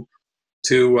to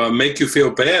make you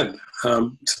feel bad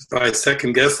by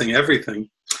second guessing everything.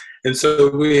 And so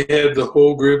we had the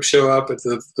whole group show up at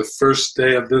the first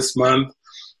day of this month.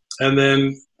 And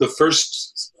then the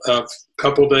first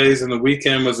couple days and the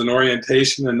weekend was an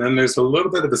orientation. And then there's a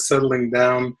little bit of a settling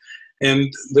down.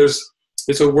 And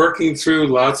it's a working through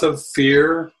lots of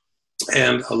fear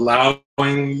and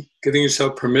giving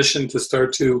yourself permission to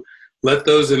start to let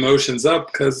those emotions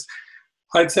up. Because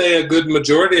I'd say a good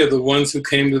majority of the ones who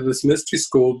came to this mystery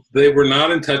school, they were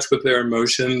not in touch with their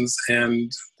emotions,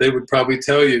 and they would probably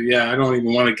tell you, yeah, I don't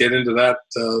even want to get into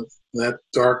that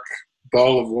dark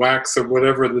ball of wax or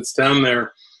whatever that's down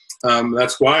there.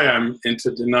 That's why I'm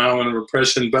into denial and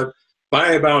repression. But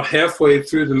by about halfway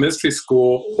through the mystery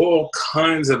school, all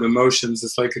kinds of emotions.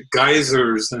 It's like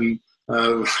geysers, and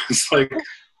it's like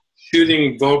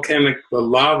shooting volcanic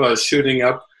lava shooting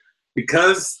up,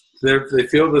 because they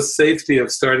feel the safety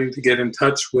of starting to get in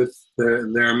touch with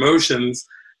their emotions.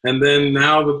 And then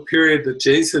now the period that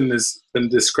Jason has been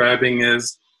describing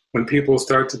is when people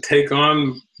start to take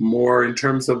on more in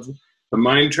terms of the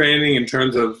mind training, in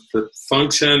terms of the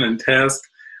function and task.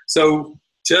 So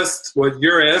just what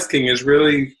you're asking is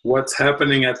really what's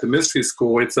happening at the mystery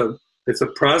school. It's a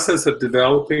process of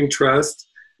developing trust.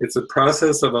 It's a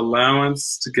process of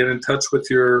allowance to get in touch with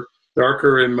your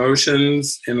darker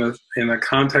emotions in a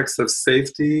context of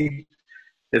safety.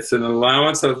 It's an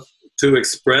allowance to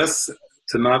express,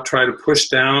 to not try to push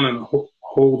down and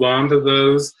hold on to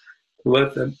those,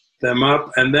 let them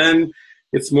up. And then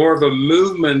it's more of a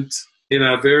movement in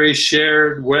a very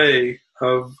shared way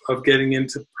of getting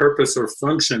into purpose or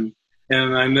function.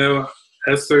 And I know,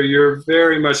 Esther, you're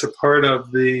very much a part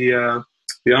of the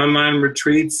online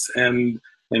retreats and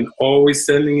always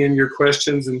sending in your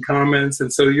questions and comments.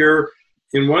 And so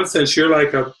in one sense, you're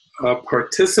like a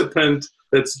participant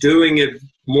that's doing it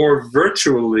more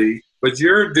virtually, but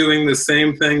you're doing the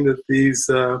same thing that these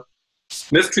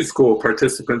mystery school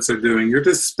participants are doing. You're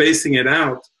just spacing it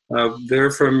out.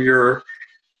 They're from your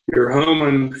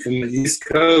home in the East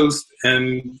Coast,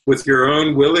 and with your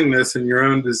own willingness and your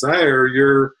own desire,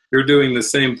 you're doing the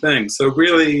same thing. So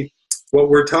really, what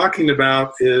we're talking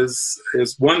about is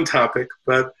one topic,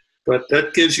 but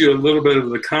that gives you a little bit of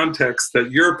the context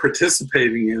that you're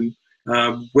participating in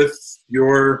with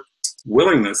your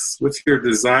willingness, with your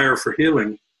desire for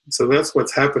healing. So that's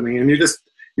what's happening. And you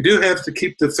do have to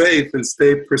keep the faith and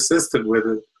stay persistent with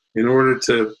it in order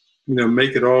to,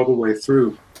 make it all the way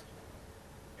through.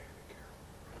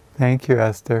 Thank you,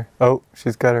 Esther. Oh,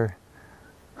 she's got her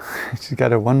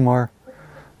one more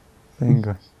thing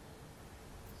going.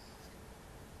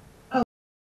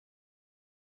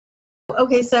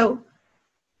 Okay, so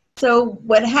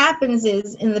what happens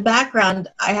is, in the background,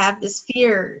 I have this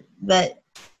fear that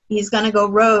he's going to go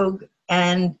rogue,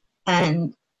 and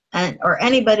or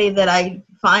anybody that I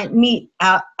meet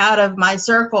out of my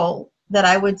circle that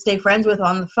I would stay friends with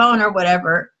on the phone or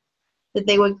whatever, that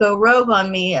they would go rogue on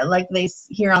me like they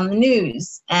hear on the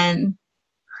news, and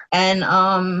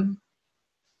so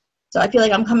I feel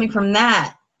like I'm coming from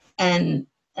that, and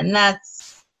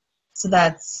that's.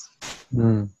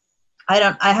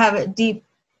 I have a deep.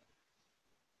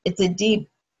 It's a deep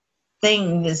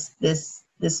thing.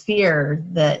 This fear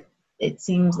that it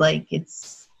seems like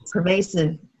it's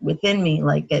pervasive within me.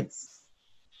 Like it's.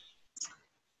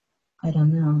 I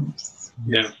don't know.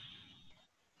 Yeah.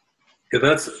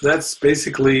 That's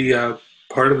basically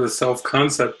part of the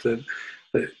self-concept. That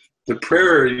the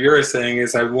prayer you're saying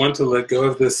is, I want to let go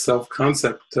of this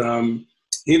self-concept.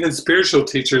 Even spiritual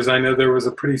teachers, I know there was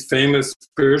a pretty famous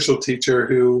spiritual teacher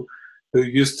who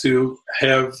used to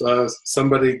have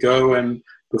somebody go, and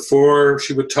before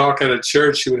she would talk at a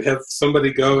church, she would have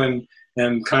somebody go and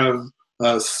kind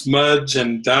of smudge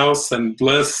and douse and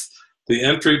bless the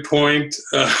entry point,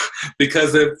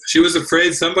 because she was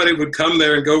afraid somebody would come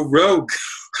there and go rogue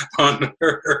on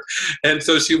her. And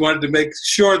so she wanted to make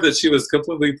sure that she was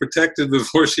completely protected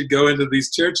before she'd go into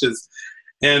these churches.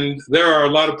 And there are a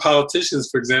lot of politicians,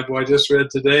 for example. I just read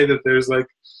today that there's like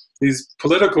these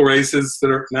political races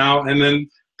that are now, and then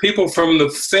people from the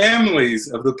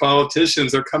families of the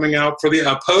politicians are coming out for the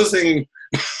opposing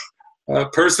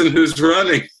person who's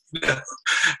running.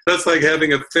 That's like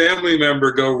having a family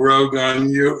member go rogue on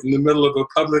you in the middle of a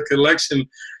public election.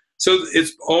 So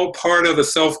it's all part of a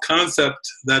self-concept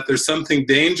that there's something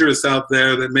dangerous out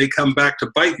there that may come back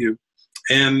to bite you.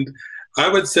 And I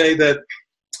would say that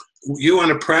you want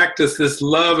to practice this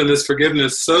love and this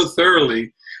forgiveness so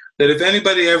thoroughly that if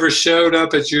anybody ever showed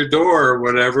up at your door or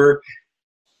whatever,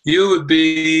 you would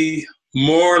be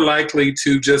more likely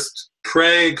to just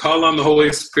pray, call on the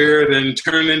Holy Spirit, and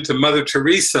turn into Mother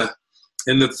Teresa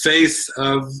in the face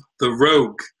of the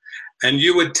rogue. And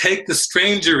you would take the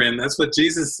stranger in. That's what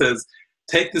Jesus says.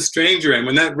 Take the stranger in.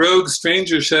 When that rogue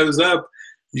stranger shows up,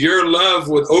 your love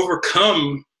would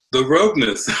overcome the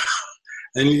rogueness.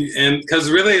 and because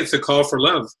really it's a call for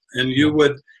love. And you're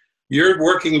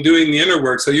working, doing the inner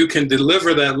work, so you can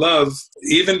deliver that love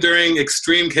even during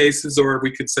extreme cases, or we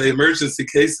could say emergency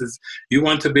cases. You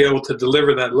want to be able to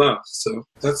deliver that love. So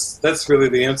that's really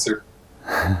the answer.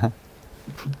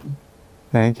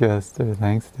 Thank you, Esther.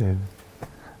 Thanks, David.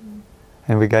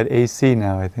 And we got AC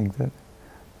now, I think that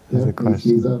is a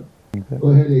question. AC's up. Go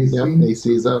ahead, AC. Yep,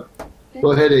 AC's up.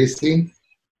 Go ahead, AC.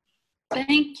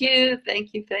 Thank you,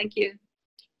 thank you, thank you.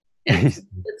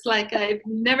 It's like I've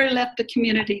never left the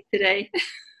community today.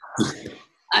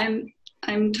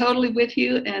 I'm totally with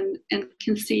you and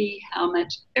can see how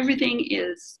much everything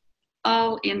is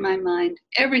all in my mind.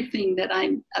 Everything that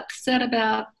I'm upset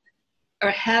about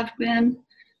or have been,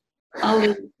 all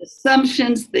the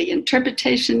assumptions, the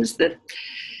interpretations, the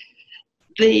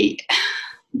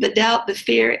doubt, the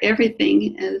fear,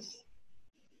 everything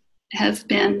has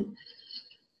been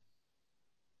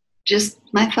just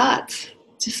my thoughts,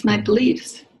 just my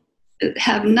beliefs. It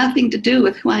have nothing to do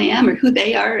with who I am or who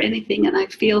they are or anything, and I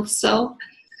feel so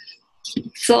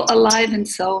alive and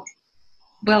so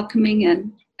welcoming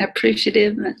and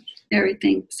appreciative and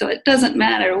everything. So it doesn't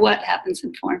matter what happens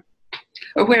in form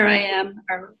or where I am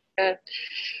or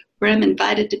where I'm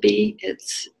invited to be.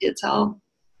 It's all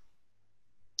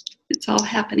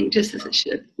happening just as it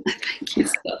should. Thank you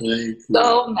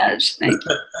so much. Thank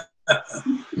you.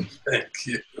 Thank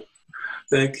you.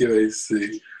 Thank you,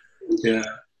 AC. Yeah.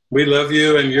 We love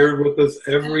you, and you're with us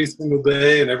every single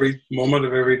day and every moment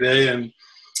of every day.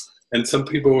 And some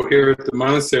people here at the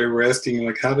monastery were asking,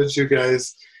 like, how did you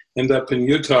guys end up in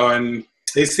Utah? And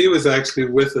AC was actually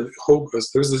with a whole group.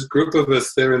 There's this group of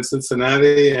us there in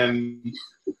Cincinnati, and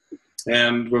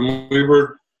when we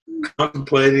were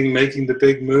contemplating making the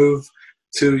big move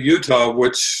to Utah,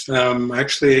 which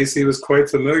actually AC was quite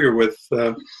familiar with.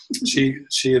 She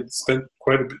had spent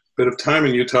quite a bit of time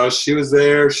in Utah. She was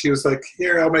there. She was like,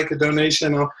 here, I'll make a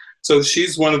donation. So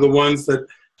she's one of the ones that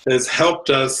has helped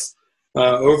us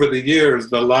over the years,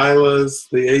 the Lilas,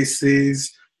 the ACs,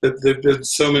 that there've been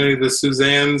so many of the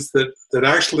Suzannes that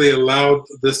actually allowed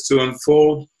this to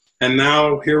unfold. And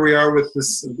now here we are with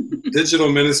this digital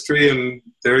ministry, and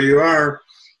there you are,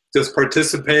 just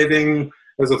participating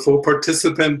as a full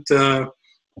participant,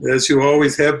 as you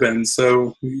always have been.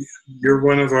 So you're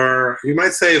one of our, you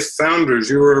might say, founders.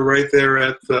 You were right there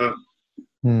at the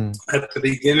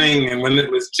beginning, and when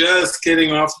it was just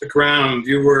getting off the ground,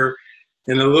 you were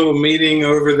in a little meeting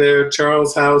over there at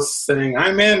Charles' house saying,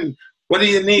 I'm in. What do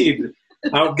you need?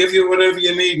 I'll give you whatever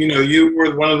you need. You know, you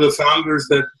were one of the founders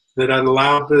that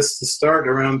allowed this to start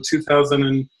around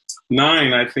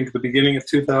 2009. I think the beginning of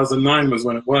 2009 was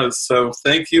when it was. So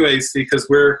thank you, AC, because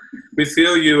we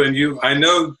feel you, and I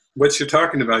know what you're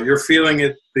talking about. You're feeling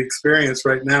it, the experience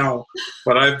right now,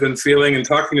 what I've been feeling and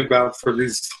talking about for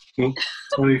these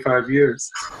 25 years.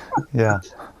 Yeah.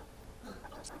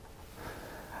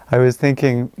 I was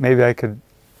thinking maybe I could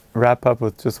wrap up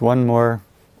with just one more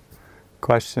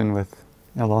question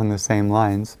along the same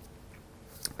lines.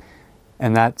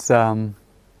 And that's,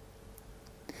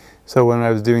 so when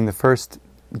I was doing the first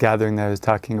gathering that I was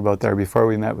talking about there before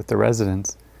we met with the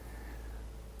residents,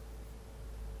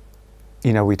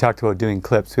 you know, we talked about doing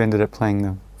clips. We ended up playing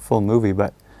the full movie,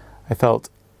 but I felt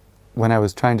when I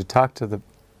was trying to talk to the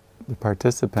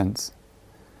participants,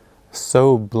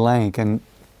 so blank, and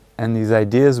these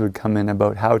ideas would come in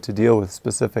about how to deal with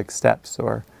specific steps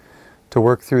or to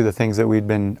work through the things that we'd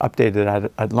been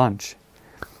updated at lunch.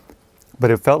 But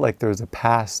it felt like there was it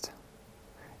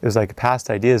was like past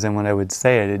ideas, and when I would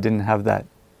say it didn't have that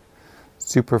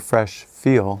super fresh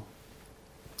feel.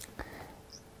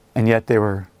 And yet they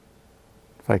were,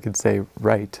 if I could say,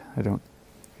 right. You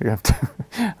have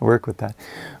to work with that.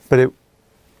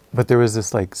 But there was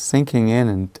this like sinking in,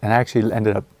 and I actually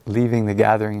ended up leaving the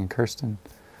gathering, and Kirsten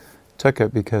took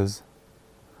it because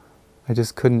I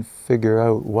just couldn't figure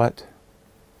out what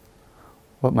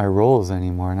my role is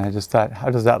anymore. And I just thought, how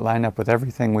does that line up with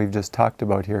everything we've just talked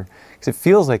about here? Because it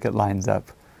feels like it lines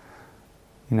up,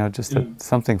 you know, just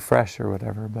something fresh or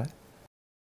whatever. But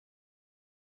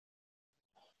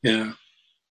yeah,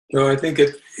 So I think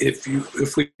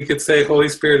if we could say Holy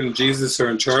Spirit and Jesus are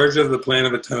in charge of the plan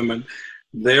of atonement,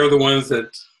 they're the ones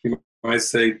that, you might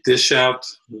say, dish out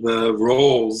the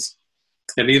roles.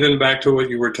 And even back to what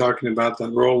you were talking about, the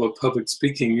role of public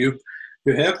speaking, you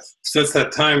have, since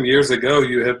that time years ago,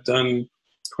 you have done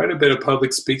quite a bit of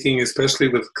public speaking, especially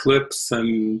with clips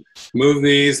and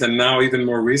movies, and now even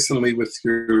more recently with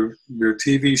your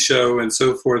TV show and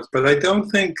so forth. But I don't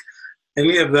think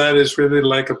any of that is really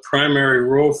like a primary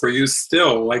role for you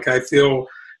still. Like, I feel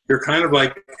you're kind of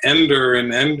like Ender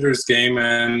in Ender's Game,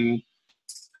 and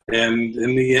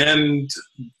in the end,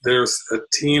 there's a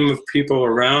team of people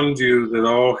around you that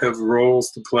all have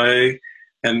roles to play,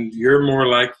 and you're more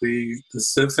like the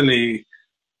symphony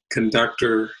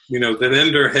conductor, you know, that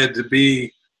Ender had to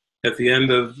be at the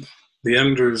end of the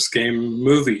Ender's Game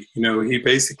movie. You know, he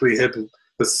basically had to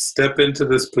step into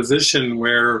this position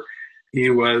where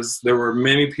there were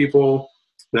many people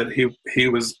that he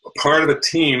was a part of a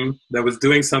team that was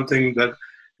doing something that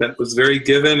was very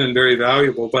given and very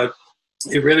valuable, but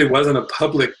it really wasn't a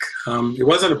public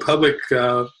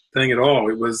thing at all.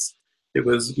 It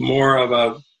was more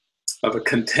of a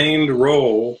contained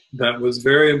role that was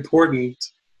very important.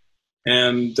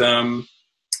 And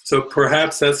so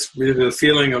perhaps that's really the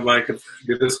feeling of, like, if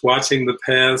you're just watching the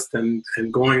past and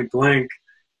going blank,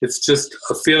 it's just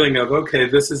a feeling of, okay,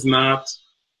 this is not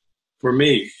for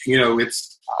me. You know,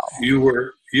 you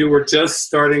were just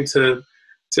starting to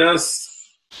just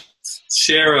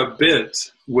share a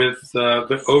bit with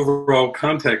the overall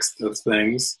context of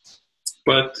things,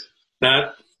 but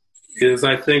that is,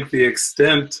 I think, the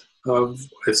extent of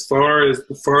as far as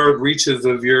the far reaches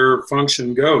of your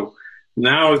function go.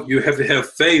 Now you have to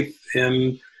have faith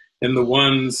in the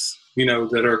ones, you know,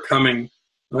 that are coming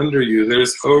under you.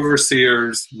 There's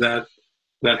overseers that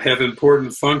have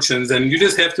important functions, and you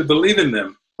just have to believe in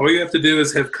them. All you have to do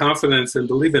is have confidence and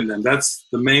believe in them. That's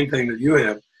the main thing that you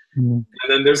have. Mm-hmm. And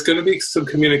then there's going to be some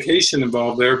communication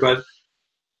involved there, but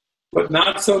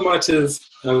not so much as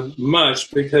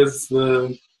much, because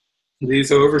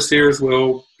these overseers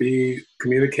will be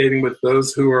communicating with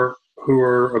those who are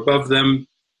above them,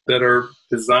 that are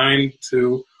designed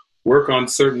to work on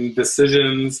certain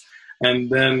decisions, and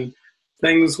then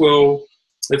things will.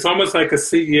 It's almost like a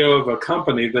CEO of a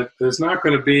company, that there's not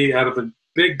going to be, out of a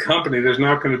big company, there's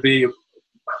not going to be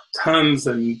tons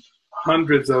and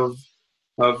hundreds of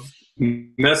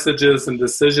messages and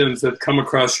decisions that come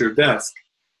across your desk.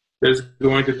 There's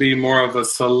going to be more of a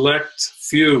select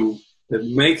few that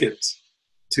make it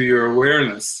to your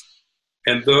awareness.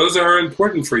 And those are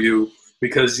important for you,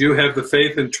 because you have the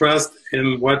faith and trust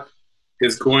in what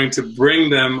is going to bring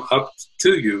them up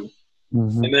to you.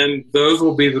 Mm-hmm. And then those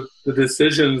will be the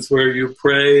decisions where you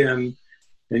pray and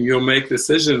you'll make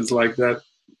decisions like that.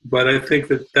 But I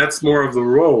think that's more of the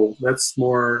role. That's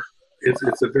more,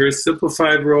 it's a very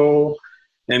simplified role,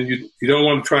 and you don't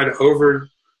want to try to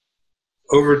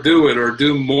overdo it or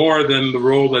do more than the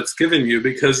role that's given you,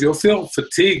 because you'll feel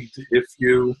fatigued if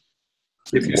you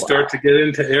start to get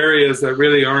into areas that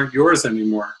really aren't yours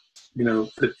anymore. You know,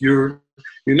 that you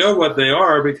know what they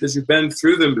are because you've been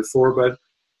through them before,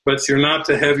 but you're not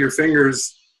to have your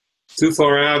fingers too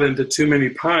far out into too many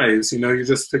pies. You know, you're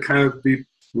just to kind of be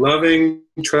loving,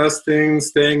 trusting,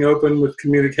 staying open with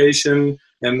communication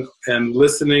and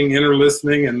listening, inner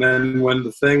listening, and then when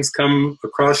the things come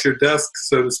across your desk,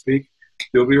 so to speak,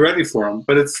 you'll be ready for them.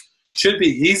 But it should be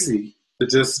easy to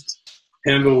just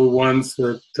handle the ones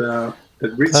that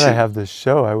reach you. I have this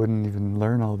show, I wouldn't even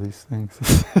learn all these things.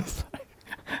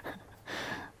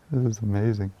 This is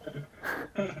amazing.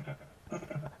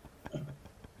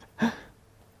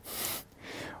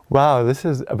 Wow, this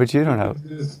is, but you don't know.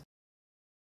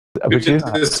 But you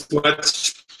just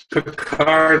watch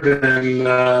Picard, and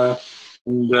that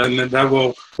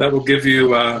will give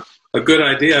you a good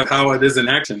idea of how it is in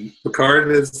action.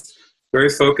 Picard is very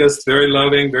focused, very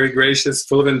loving, very gracious,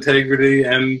 full of integrity,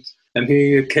 and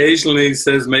he occasionally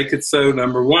says, "Make it so,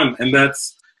 number one," and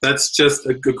that's just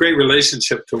a great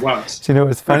relationship to watch. You know,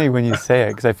 it's funny when you say it,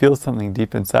 because I feel something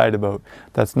deep inside about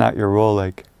that's not your role,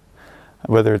 like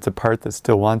whether it's a part that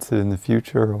still wants it in the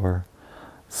future or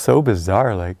so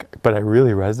bizarre, like, but I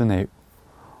really resonate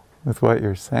with what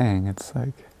you're saying. It's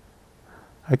like,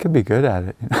 I could be good at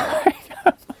it. You know?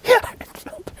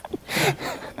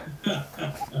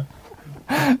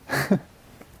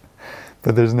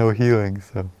 But there's no healing,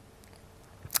 so.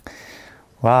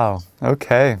 Wow,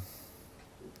 okay.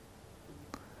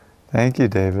 Thank you,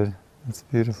 David. That's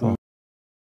beautiful.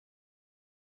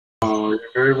 Oh, you're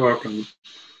very welcome.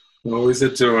 Always a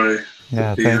joy.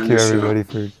 Yeah, thank you everybody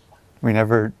for, we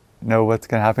never know what's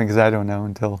going to happen because I don't know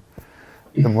until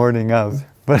the morning of,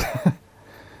 but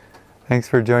Thanks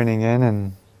for joining in,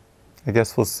 and I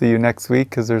guess we'll see you next week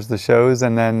because there's the shows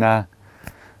and then the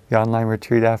online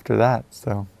retreat after that.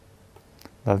 So,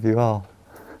 love you all.